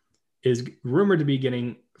 is rumored to be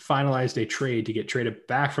getting finalized a trade to get traded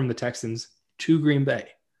back from the Texans to Green Bay.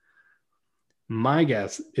 My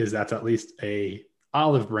guess is that's at least a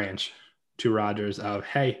olive branch to Rodgers of,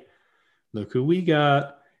 hey, look who we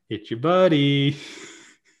got. It's your buddy.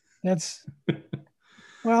 That's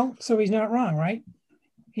well, so he's not wrong, right?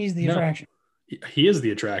 He's the No, attraction. he is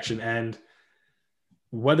the attraction. And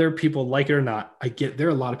whether people like it or not, I get there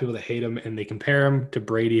are a lot of people that hate him and they compare him to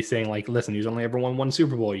Brady, saying, like, listen, he's only ever won one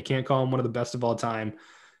Super Bowl. You can't call him one of the best of all time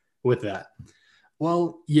with that.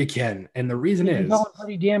 Well, you can. And the reason You can is, call him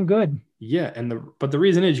pretty damn good. yeah. But the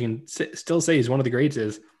reason is, you can still say he's one of the greats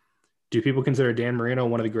is, do people consider Dan Marino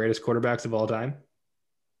one of the greatest quarterbacks of all time?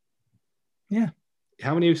 Yeah.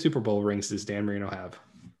 How many Super Bowl rings does Dan Marino have?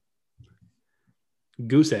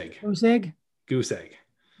 Goose egg. Goose egg? Goose egg.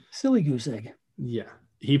 Silly goose egg. Yeah.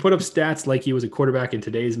 He put up stats like he was a quarterback in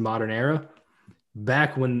today's modern era,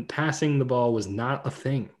 back when passing the ball was not a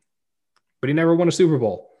thing. But he never won a Super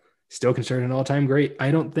Bowl. Still considered an all-time great.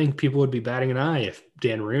 I don't think people would be batting an eye if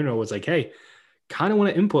Dan Marino was like, hey, kind of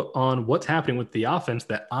want to input on what's happening with the offense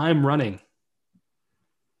that I'm running.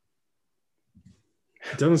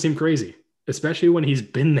 It doesn't seem crazy, especially when he's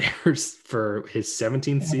been there for his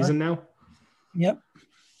 17th season now. Yep.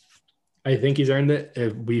 I think he's earned it.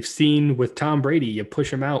 If we've seen with Tom Brady, you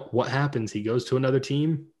push him out, what happens? He goes to another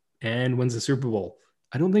team and wins the Super Bowl.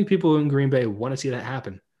 I don't think people in Green Bay want to see that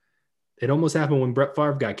happen. It almost happened when Brett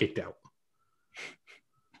Favre got kicked out.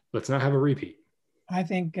 Let's not have a repeat. I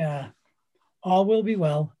think all will be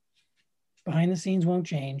well. Behind the scenes won't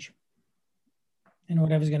change. And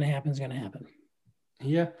whatever's going to happen is going to happen.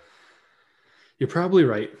 Yeah, you're probably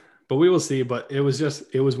right. But we will see. But it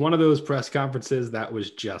was one of those press conferences that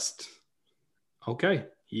was just, okay,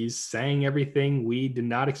 he's saying everything we did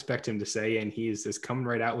not expect him to say, and he's just coming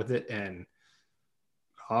right out with it. And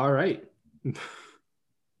all right.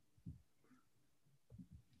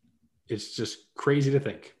 It's just crazy to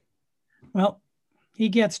think. Well, he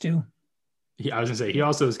gets to. I was going to say, he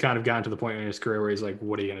also has kind of gotten to the point in his career where he's like,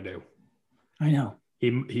 what are you going to do? I know.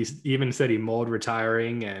 He's even said he mulled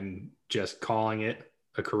retiring and just calling it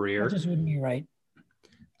a career. That just wouldn't be right.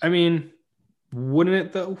 I mean, wouldn't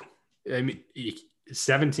it though? I mean,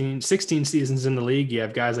 16 seasons in the league, you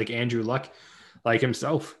have guys like Andrew Luck, like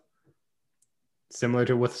himself, similar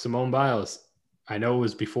to with Simone Biles. I know it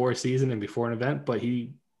was before a season and before an event, but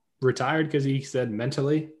he retired because he said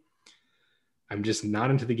mentally, I'm just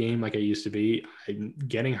not into the game like I used to be. I'm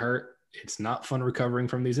getting hurt. It's not fun recovering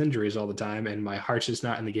from these injuries all the time, and my heart's just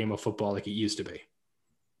not in the game of football like it used to be.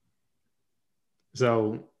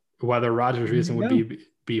 So whether Rodgers' reason would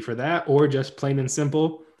be for that or just plain and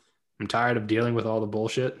simple, I'm tired of dealing with all the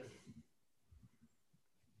bullshit.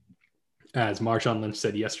 As Marshawn Lynch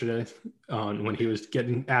said yesterday when he was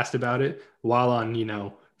getting asked about it while on,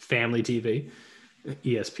 family TV,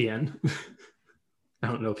 ESPN. I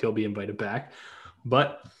don't know if he'll be invited back,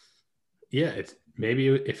 but yeah, it's maybe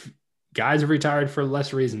if guys have retired for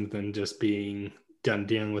less reasons than just being done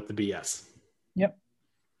dealing with the BS. Yep.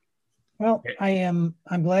 Well, I'm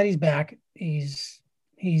glad he's back. He's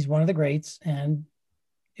one of the greats, and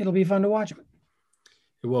it'll be fun to watch him.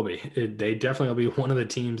 It will be. They definitely will be one of the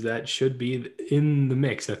teams that should be in the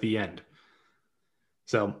mix at the end.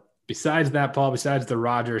 So besides that, Paul, besides the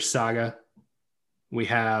Rodgers saga, we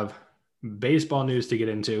have baseball news to get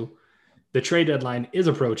into. The trade deadline is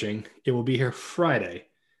approaching. It will be here Friday,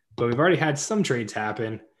 but we've already had some trades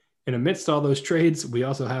happen. And amidst all those trades, we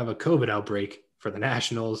also have a COVID outbreak for the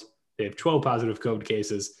Nationals. They have 12 positive COVID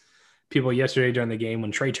cases. People yesterday during the game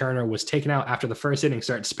when Trey Turner was taken out after the first inning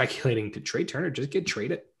started speculating, did Trey Turner just get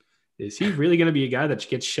traded? Is he really going to be a guy that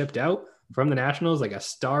gets shipped out from the Nationals like a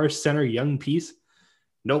star center young piece?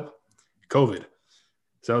 Nope. COVID.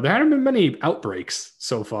 So there hadn't been many outbreaks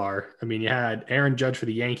so far. I mean, you had Aaron Judge for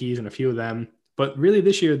the Yankees and a few of them, but really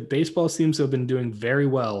this year, baseball seems to have been doing very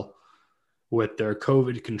well with their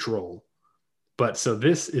COVID control. But so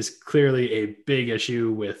this is clearly a big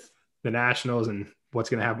issue with the Nationals and what's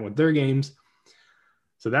going to happen with their games.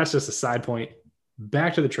 So that's just a side point.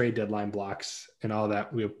 Back to the trade deadline blocks and all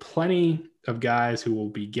that. We have plenty of guys who will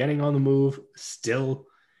be getting on the move still,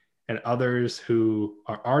 and others who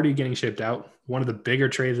are already getting shipped out. One of the bigger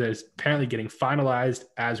trades that is apparently getting finalized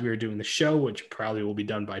as we are doing the show, which probably will be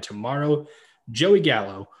done by tomorrow. Joey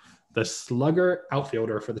Gallo, the slugger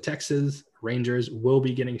outfielder for the Texas Rangers, will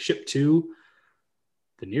be getting shipped to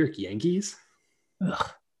the New York Yankees. Ugh.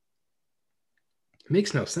 It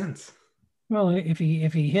makes no sense. Well, if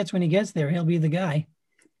he hits when he gets there, he'll be the guy.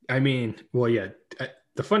 I mean, well, yeah.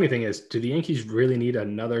 The funny thing is, do the Yankees really need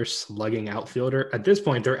another slugging outfielder? At this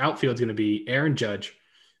point, their outfield's going to be Aaron Judge,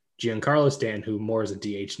 Giancarlo Stanton, who more is a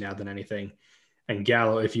DH now than anything, and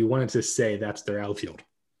Gallo, if you wanted to say that's their outfield.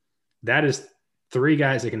 That is three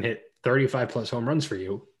guys that can hit 35 plus home runs for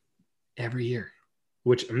you every year,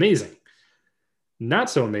 which amazing. Not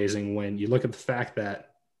so amazing when you look at the fact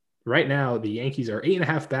that right now the Yankees are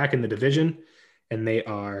 8.5 back in the division, and they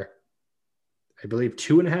are, I believe,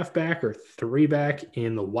 2.5 back or 3 back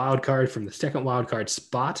in the wild card from the second wild card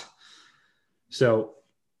spot. So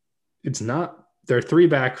it's not, they're 3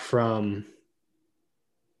 back from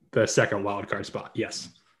the second wild card spot. Yes.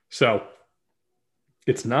 So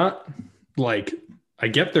it's not like, I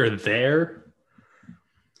get they're there,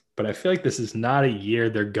 but I feel like this is not a year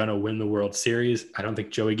they're going to win the World Series. I don't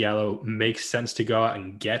think Joey Gallo makes sense to go out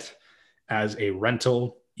and get as a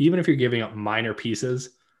rental. Even if you're giving up minor pieces,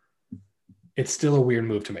 it's still a weird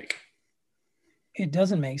move to make. It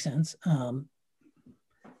doesn't make sense.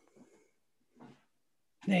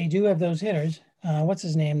 They do have those hitters. What's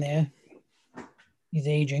his name there? He's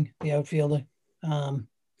aging, the outfielder.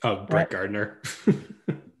 Brett Gardner.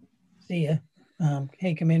 See ya.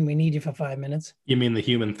 Hey, come in. We need you for 5 minutes. You mean the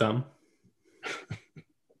human thumb?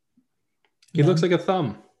 He looks like a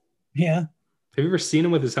thumb. Yeah. Have you ever seen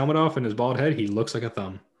him with his helmet off and his bald head? He looks like a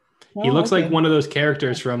thumb. Oh, he looks like one of those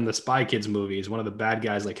characters from the Spy Kids movies, one of the bad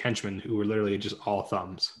guys like henchmen who were literally just all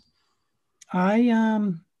thumbs.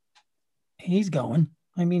 He's going.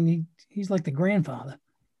 I mean, he's like the grandfather.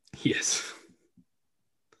 Yes.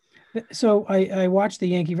 So I watched the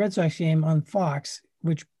Yankee Red Sox game on Fox,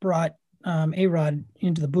 which brought A-Rod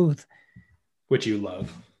into the booth. Which you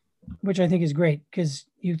love. Which I think is great, because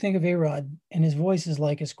you think of A-Rod and his voice is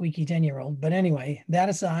like a squeaky 10-year-old. But anyway, that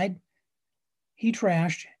aside, he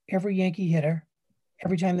trashed every Yankee hitter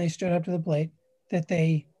every time they stood up to the plate, that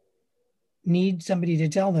they need somebody to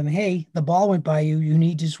tell them, hey, the ball went by you, you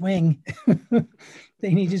need to swing.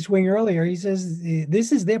 They need to swing earlier. He says,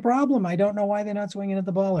 this is their problem. I don't know why they're not swinging at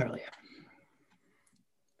the ball earlier.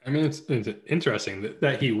 I mean, it's interesting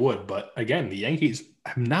that he would, but again, the Yankees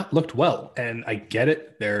have not looked well, and I get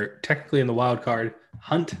it. They're technically in the wild card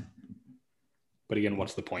hunt, but again,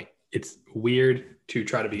 what's the point? It's weird to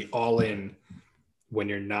try to be all in when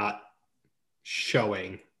you're not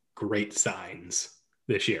showing great signs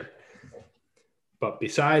this year. But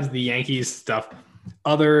besides the Yankees stuff,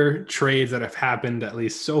 other trades that have happened, at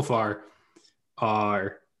least so far,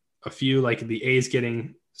 are a few, like the A's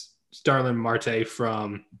getting Starlin Marte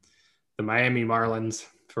from the Miami Marlins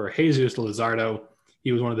for Jesus Luzardo.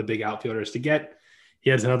 He was one of the big outfielders to get. He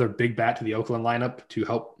has another big bat to the Oakland lineup to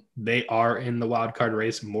help. They are in the wild card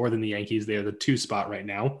race more than the Yankees. They are the 2 spot right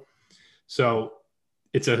now. So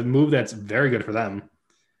it's a move that's very good for them.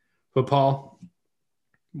 But Paul,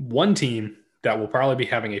 one team that will probably be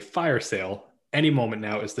having a fire sale any moment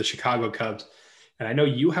now is the Chicago Cubs. And I know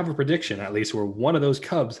you have a prediction, at least, where one of those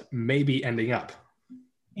Cubs may be ending up.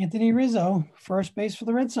 Anthony Rizzo, first base for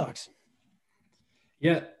the Red Sox.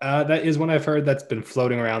 Yeah, that is one I've heard that's been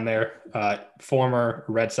floating around there. Former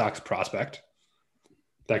Red Sox prospect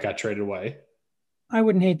that got traded away. I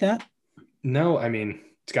wouldn't hate that. No, I mean,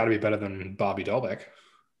 it's got to be better than Bobby Dahlbeck.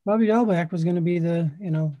 Bobby Dahlbeck was going to be the,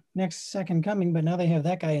 next second coming, but now they have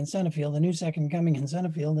that guy in center field, the new second coming in center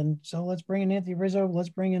field. And so let's bring in Anthony Rizzo. Let's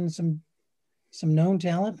bring in some known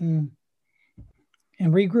talent and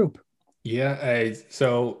regroup. Yeah,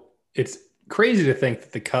 so it's crazy to think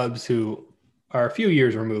that the Cubs, who are a few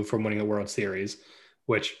years removed from winning a World Series,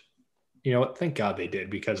 which, thank God they did,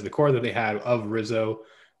 because the core that they had of Rizzo,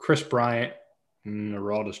 Chris Bryant, and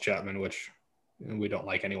Aroldis Chapman, which we don't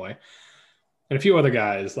like anyway, and a few other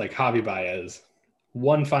guys like Javi Baez,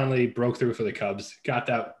 one finally broke through for the Cubs, got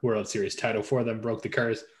that World Series title for them, broke the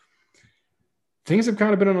curse. Things have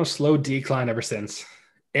kind of been on a slow decline ever since.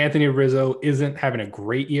 Anthony Rizzo isn't having a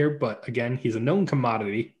great year, but again, he's a known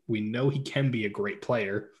commodity. We know he can be a great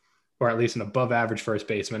player, or at least an above average first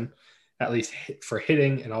baseman, at least for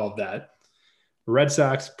hitting and all of that. Red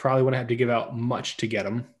Sox probably wouldn't have to give out much to get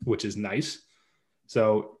him, which is nice.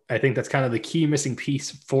 So I think that's kind of the key missing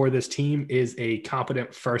piece for this team is a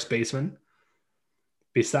competent first baseman.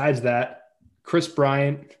 Besides that, Chris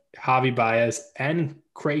Bryant, Javi Baez, and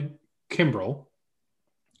Craig Kimbrell.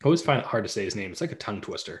 I always find it hard to say his name. It's like a tongue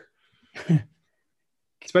twister.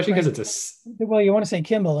 Especially because it's Well, you want to say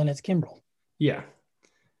Kimball, and it's Kimbrell. Yeah.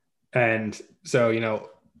 And so,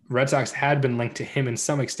 Red Sox had been linked to him in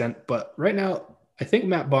some extent, but right now, I think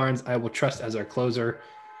Matt Barnes, I will trust as our closer.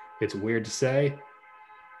 It's weird to say.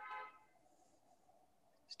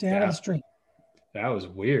 Stay out of the street. That was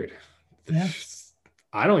weird. Yeah.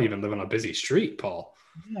 I don't even live on a busy street, Paul.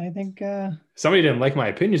 I think somebody didn't like my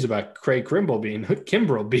opinions about Craig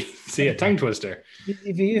Kimbrell being see a tongue twister.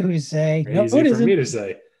 Easy for you to say. No, easy for me to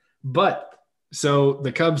say. But so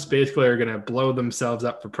the Cubs basically are going to blow themselves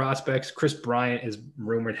up for prospects. Chris Bryant is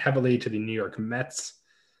rumored heavily to the New York Mets.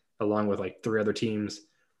 along with like 3 other teams.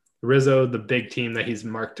 Rizzo, the big team that he's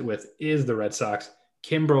marked with, is the Red Sox.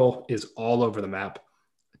 Kimbrel is all over the map.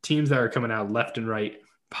 Teams that are coming out left and right,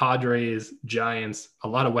 Padres, Giants, a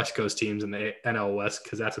lot of West Coast teams in the NL West,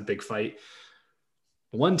 because that's a big fight.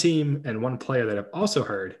 One team and one player that I've also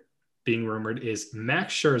heard being rumored is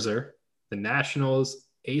Max Scherzer, the Nationals'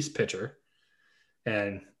 ace pitcher,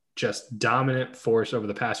 and just dominant force over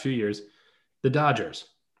the past few years. The Dodgers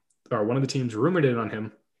are one of the teams rumored in on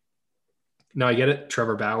him. Now, I get it.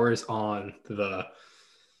 Trevor Bauer's on the,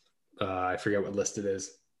 I forget what list it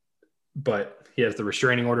is, but he has the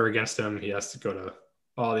restraining order against him. He has to go to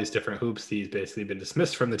all these different hoops. He's basically been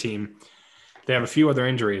dismissed from the team. They have a few other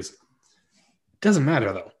injuries. Doesn't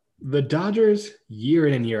matter, though. The Dodgers, year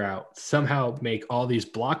in and year out, somehow make all these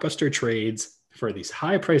blockbuster trades for these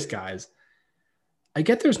high-priced guys. I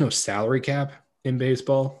get there's no salary cap in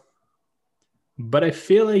baseball, but I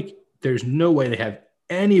feel like there's no way they have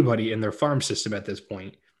anybody in their farm system at this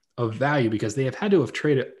point of value because they have had to have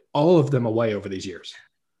traded all of them away over these years.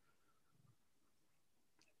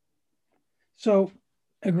 So,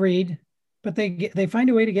 agreed, but they find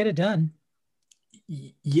a way to get it done.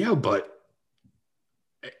 Yeah, but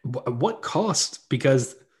what cost?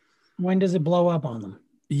 Because when does it blow up on them?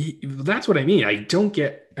 That's what I mean.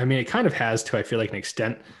 It kind of has to, I feel like, an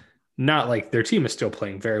extent. Not like their team is still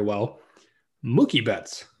playing very well. Mookie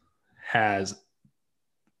Betts has,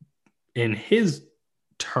 in his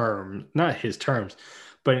terms, not his terms,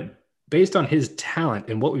 but based on his talent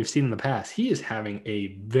and what we've seen in the past, he is having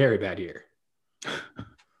a very bad year.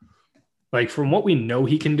 Like, from what we know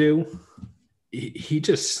he can do, he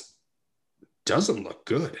just doesn't look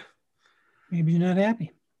good. Maybe you're not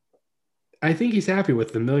happy. I think he's happy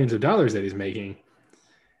with the millions of dollars that he's making.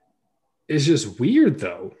 It's just weird,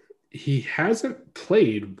 though. He hasn't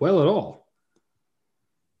played well at all.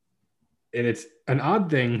 And it's an odd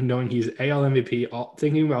thing knowing he's AL MVP,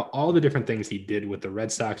 thinking about all the different things he did with the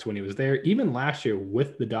Red Sox when he was there. Even last year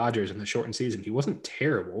with the Dodgers in the shortened season, he wasn't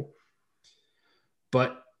terrible.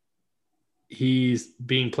 But he's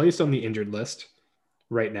being placed on the injured list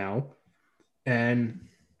right now. And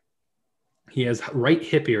he has right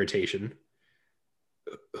hip irritation.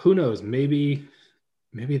 Who knows? Maybe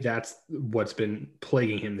that's what's been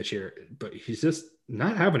plaguing him this year. But he's just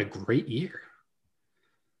not having a great year.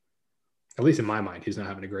 At least in my mind, he's not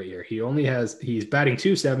having a great year. He's batting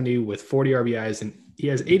 .270 with 40 RBIs, and he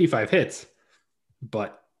has 85 hits.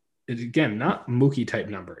 But again, not Mookie type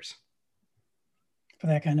numbers. For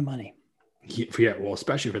that kind of money. Yeah, well,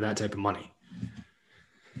 especially for that type of money.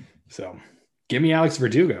 So, give me Alex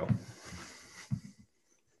Verdugo.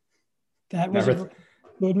 That was a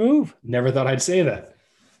good move. Never thought I'd say that.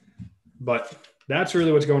 But that's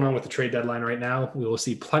really what's going on with the trade deadline right now. We will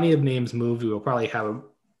see plenty of names moved. We will probably have a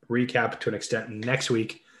recap to an extent next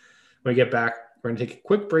week. When we get back, we're going to take a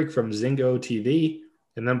quick break from Zingo TV.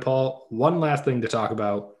 And then, Paul, one last thing to talk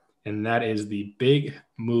about, and that is the big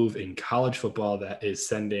move in college football that is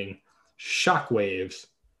sending shockwaves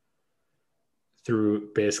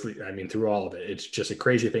through all of it. It's just a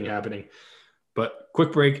crazy thing happening. But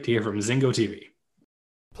quick break to hear from Zingo TV.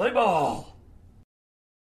 Play ball.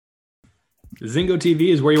 Zingo TV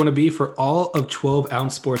is where you want to be for all of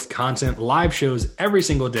 12-ounce sports content, live shows every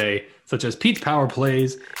single day, such as Pete's Power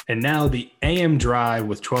Plays, and now the AM Drive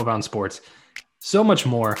with 12-ounce sports. So much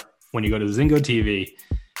more when you go to Zingo TV.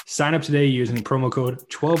 Sign up today using the promo code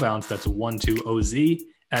 12ounce, that's 12OZ,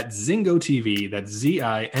 at Zingo TV, that's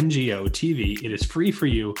ZINGO TV. It is free for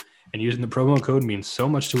you, and using the promo code means so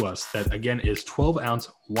much to us. That, again, is 12ounce,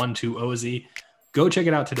 12OZ. Go check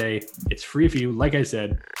it out today. It's free for you. Like I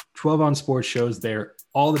said, 12-ounce sports shows there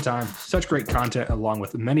all the time. Such great content along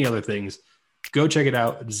with many other things. Go check it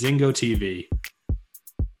out. Zingo TV.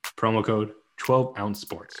 Promo code 12ounce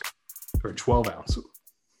sports or 12ounce.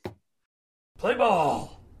 Play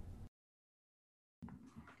ball.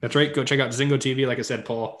 That's right. Go check out Zingo TV. Like I said,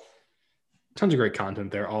 Paul, tons of great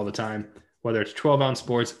content there all the time, whether it's 12-ounce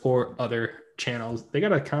sports or other channels. They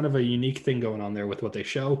got a kind of a unique thing going on there with what they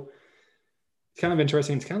show. It's kind of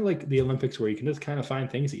interesting. It's kind of like the Olympics where you can just kind of find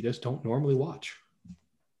things that you just don't normally watch.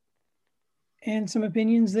 And some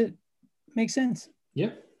opinions that make sense.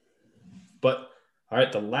 Yeah. But, all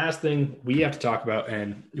right, the last thing we have to talk about,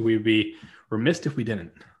 and we'd be remiss if we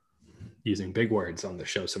didn't, using big words on the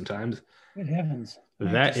show sometimes. Good heavens.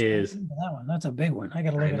 That is that one. That's a big one. I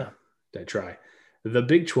got to look it up. I try. The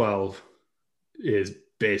Big 12 is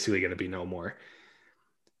basically going to be no more.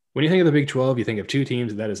 When you think of the Big 12, you think of two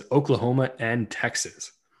teams, that is Oklahoma and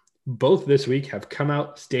Texas. Both this week have come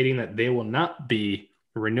out stating that they will not be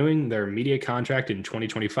renewing their media contract in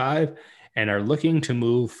 2025 and are looking to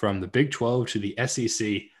move from the Big 12 to the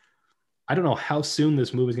SEC. I don't know how soon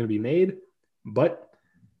this move is going to be made, but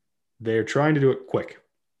they're trying to do it quick.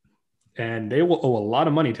 And they will owe a lot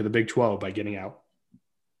of money to the Big 12 by getting out.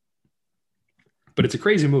 But it's a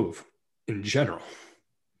crazy move in general.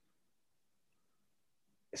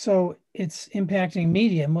 So it's impacting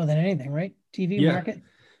media more than anything, right? TV market?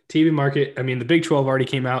 TV market. I mean, the Big 12 already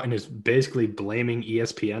came out and is basically blaming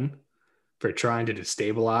ESPN for trying to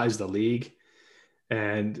destabilize the league.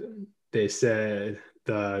 And they said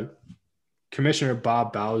the commissioner,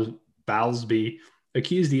 Bob Bowlesby,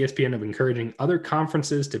 accused ESPN of encouraging other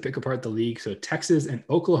conferences to pick apart the league so Texas and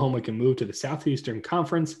Oklahoma can move to the Southeastern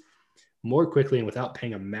Conference more quickly and without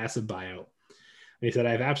paying a massive buyout. And he said,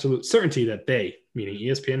 I have absolute certainty that they, meaning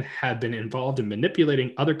ESPN, have been involved in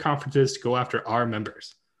manipulating other conferences to go after our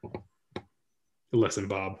members. Listen,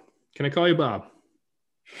 Bob. Can I call you Bob?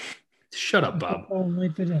 Shut up, Bob.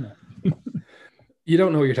 Late for dinner. You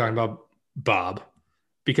don't know what you're talking about, Bob,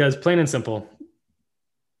 because plain and simple,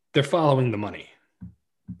 they're following the money.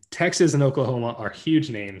 Texas and Oklahoma are huge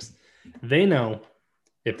names. They know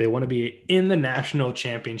if they want to be in the national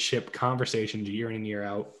championship conversations year in and year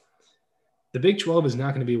out, the Big 12 is not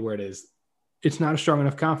going to be where it is. It's not a strong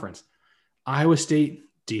enough conference. Iowa State,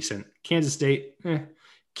 decent. Kansas State,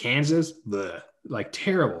 Kansas,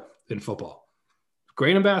 terrible in football.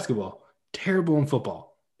 Great in basketball, terrible in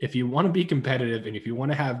football. If you want to be competitive and if you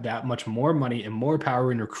want to have that much more money and more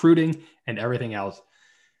power in recruiting and everything else,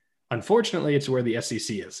 unfortunately, it's where the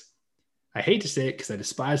SEC is. I hate to say it because I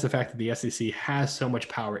despise the fact that the SEC has so much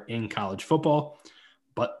power in college football,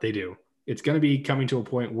 but they do. It's going to be coming to a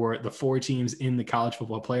point where the 4 teams in the college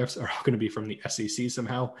football playoffs are all going to be from the SEC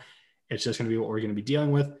somehow. It's just going to be what we're going to be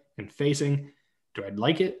dealing with and facing. Do I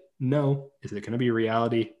like it? No. Is it going to be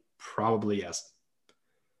reality? Probably yes.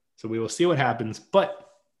 So we will see what happens. But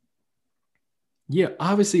yeah,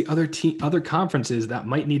 obviously other conferences that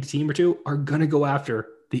might need a team or two are going to go after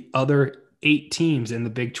the other 8 teams in the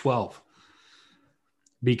Big 12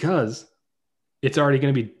 because it's already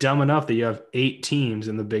going to be dumb enough that you have 8 teams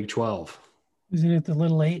in the Big 12. Isn't it the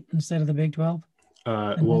little 8 instead of the Big 12?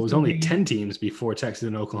 Well, it was only 10 teams before Texas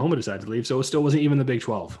and Oklahoma decided to leave, so it still wasn't even the Big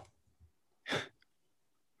 12.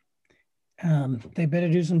 They better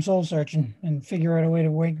do some soul searching and figure out a way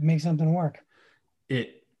to make something work.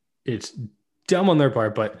 It's dumb on their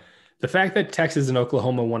part, but the fact that Texas and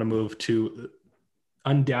Oklahoma want to move to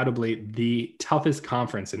undoubtedly the toughest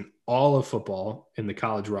conference in all of football in the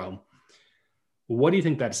college realm, what do you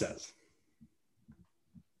think that says?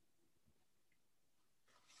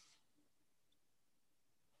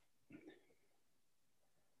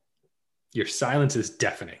 Your silence is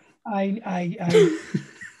deafening. I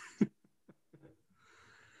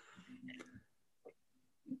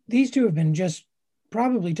these two have been just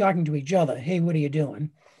probably talking to each other. Hey, what are you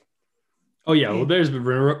doing? Oh, yeah. Well, there's been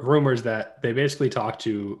rumors that they basically talk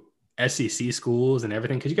to SEC schools and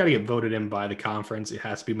everything because you got to get voted in by the conference. It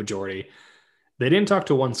has to be majority. They didn't talk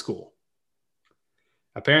to one school.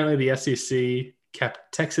 Apparently, the SEC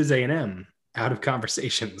kept Texas A&M out of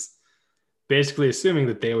conversations, basically assuming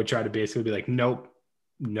that they would try to basically be like, nope,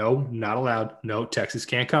 no, not allowed. No, Texas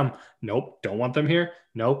can't come. Nope, don't want them here.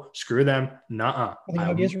 No, screw them. Nuh-uh.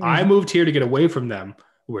 I moved here to get away from them.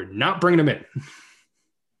 We're not bringing them in.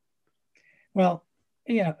 Well,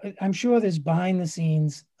 yeah, I'm sure there's behind the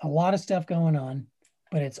scenes a lot of stuff going on,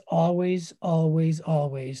 but it's always, always,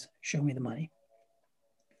 always show me the money.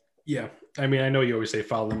 Yeah. I mean, I know you always say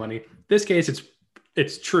follow the money. This case,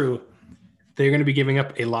 it's true. They're going to be giving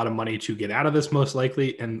up a lot of money to get out of this most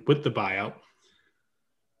likely and with the buyout.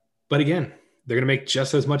 But again, they're going to make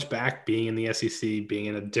just as much back being in the SEC, being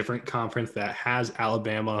in a different conference that has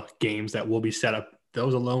Alabama games that will be set up.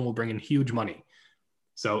 Those alone will bring in huge money.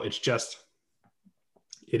 So it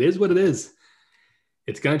is what it is.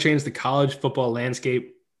 It's going to change the college football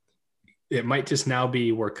landscape. It might just now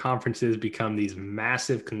be where conferences become these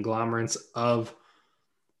massive conglomerates of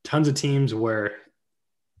tons of teams where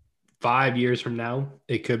 5 years from now,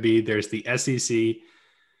 it could be there's the SEC,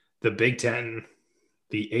 the Big Ten,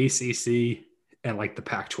 the ACC, and like the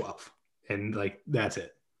Pac-12. And like, that's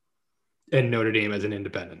it. And Notre Dame as an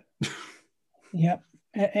independent. Yep.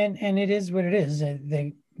 And it is what it is.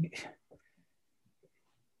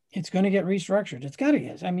 It's going to get restructured. It's got to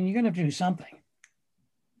get. I mean, you're going to have to do something.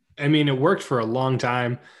 I mean, it worked for a long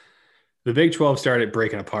time. The Big 12 started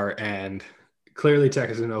breaking apart, and clearly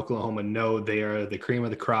Texas and Oklahoma know they are the cream of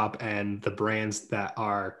the crop and the brands that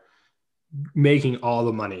are making all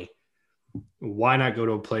the money. Why not go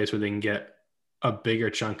to a place where they can get a bigger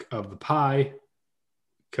chunk of the pie?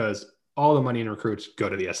 Because all the money in recruits go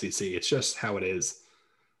to the SEC. It's just how it is,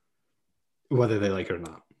 whether they like it or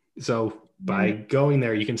not. So By going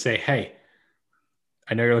there, you can say, hey,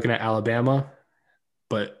 I know you're looking at Alabama,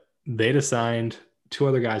 but they'd assigned 2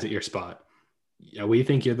 other guys at your spot. Yeah, we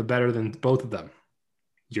think you're the better than both of them.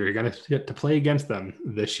 You're going to get to play against them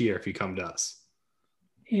this year if you come to us.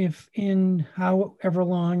 If in however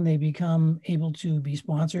long they become able to be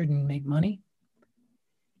sponsored and make money.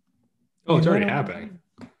 Oh, it's already happening.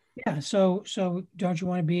 Yeah. So don't you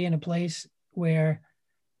want to be in a place where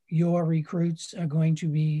your recruits are going to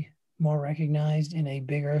be more recognized in a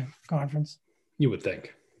bigger conference? You would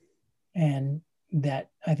think. And that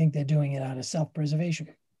I think they're doing it out of self-preservation.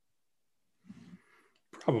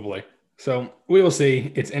 Probably. So we will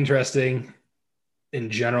see. It's interesting in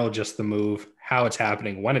general, just the move, how it's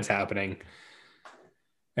happening, when it's happening.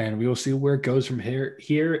 And we will see where it goes from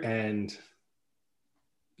here. And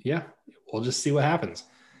yeah, we'll just see what happens.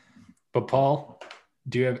 But Paul,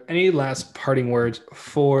 do you have any last parting words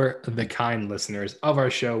for the kind listeners of our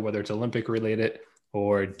show, whether it's Olympic related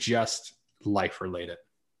or just life related?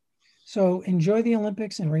 So enjoy the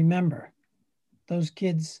Olympics and remember, those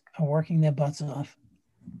kids are working their butts off.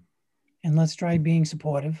 And let's try being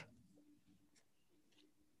supportive.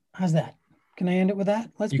 How's that? Can I end it with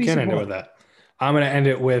that? You can end it with that. I'm going to end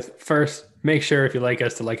it with, first, make sure if you like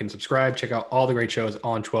us to like and subscribe. Check out all the great shows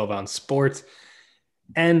on 12 Ounce Sports.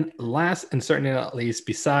 And last and certainly not least,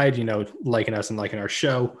 besides, liking us and liking our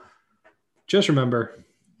show, just remember,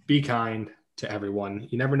 be kind to everyone.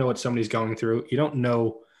 You never know what somebody's going through. You don't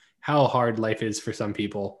know how hard life is for some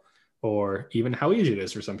people or even how easy it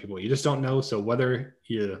is for some people. You just don't know. So whether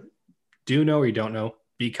you do know or you don't know,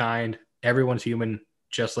 be kind. Everyone's human,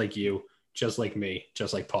 just like you, just like me,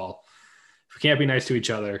 just like Paul. If we can't be nice to each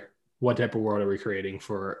other, what type of world are we creating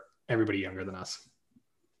for everybody younger than us?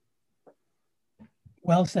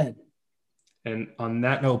 Well said. And on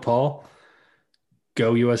that note, Paul,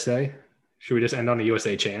 go USA. Should we just end on a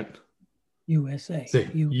USA chant? USA.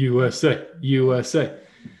 USA. USA.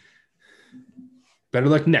 Better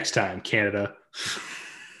luck next time, Canada.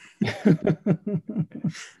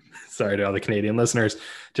 Sorry to all the Canadian listeners.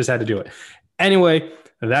 Just had to do it. Anyway,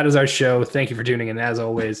 that is our show. Thank you for tuning in. As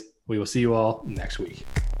always, we will see you all next week.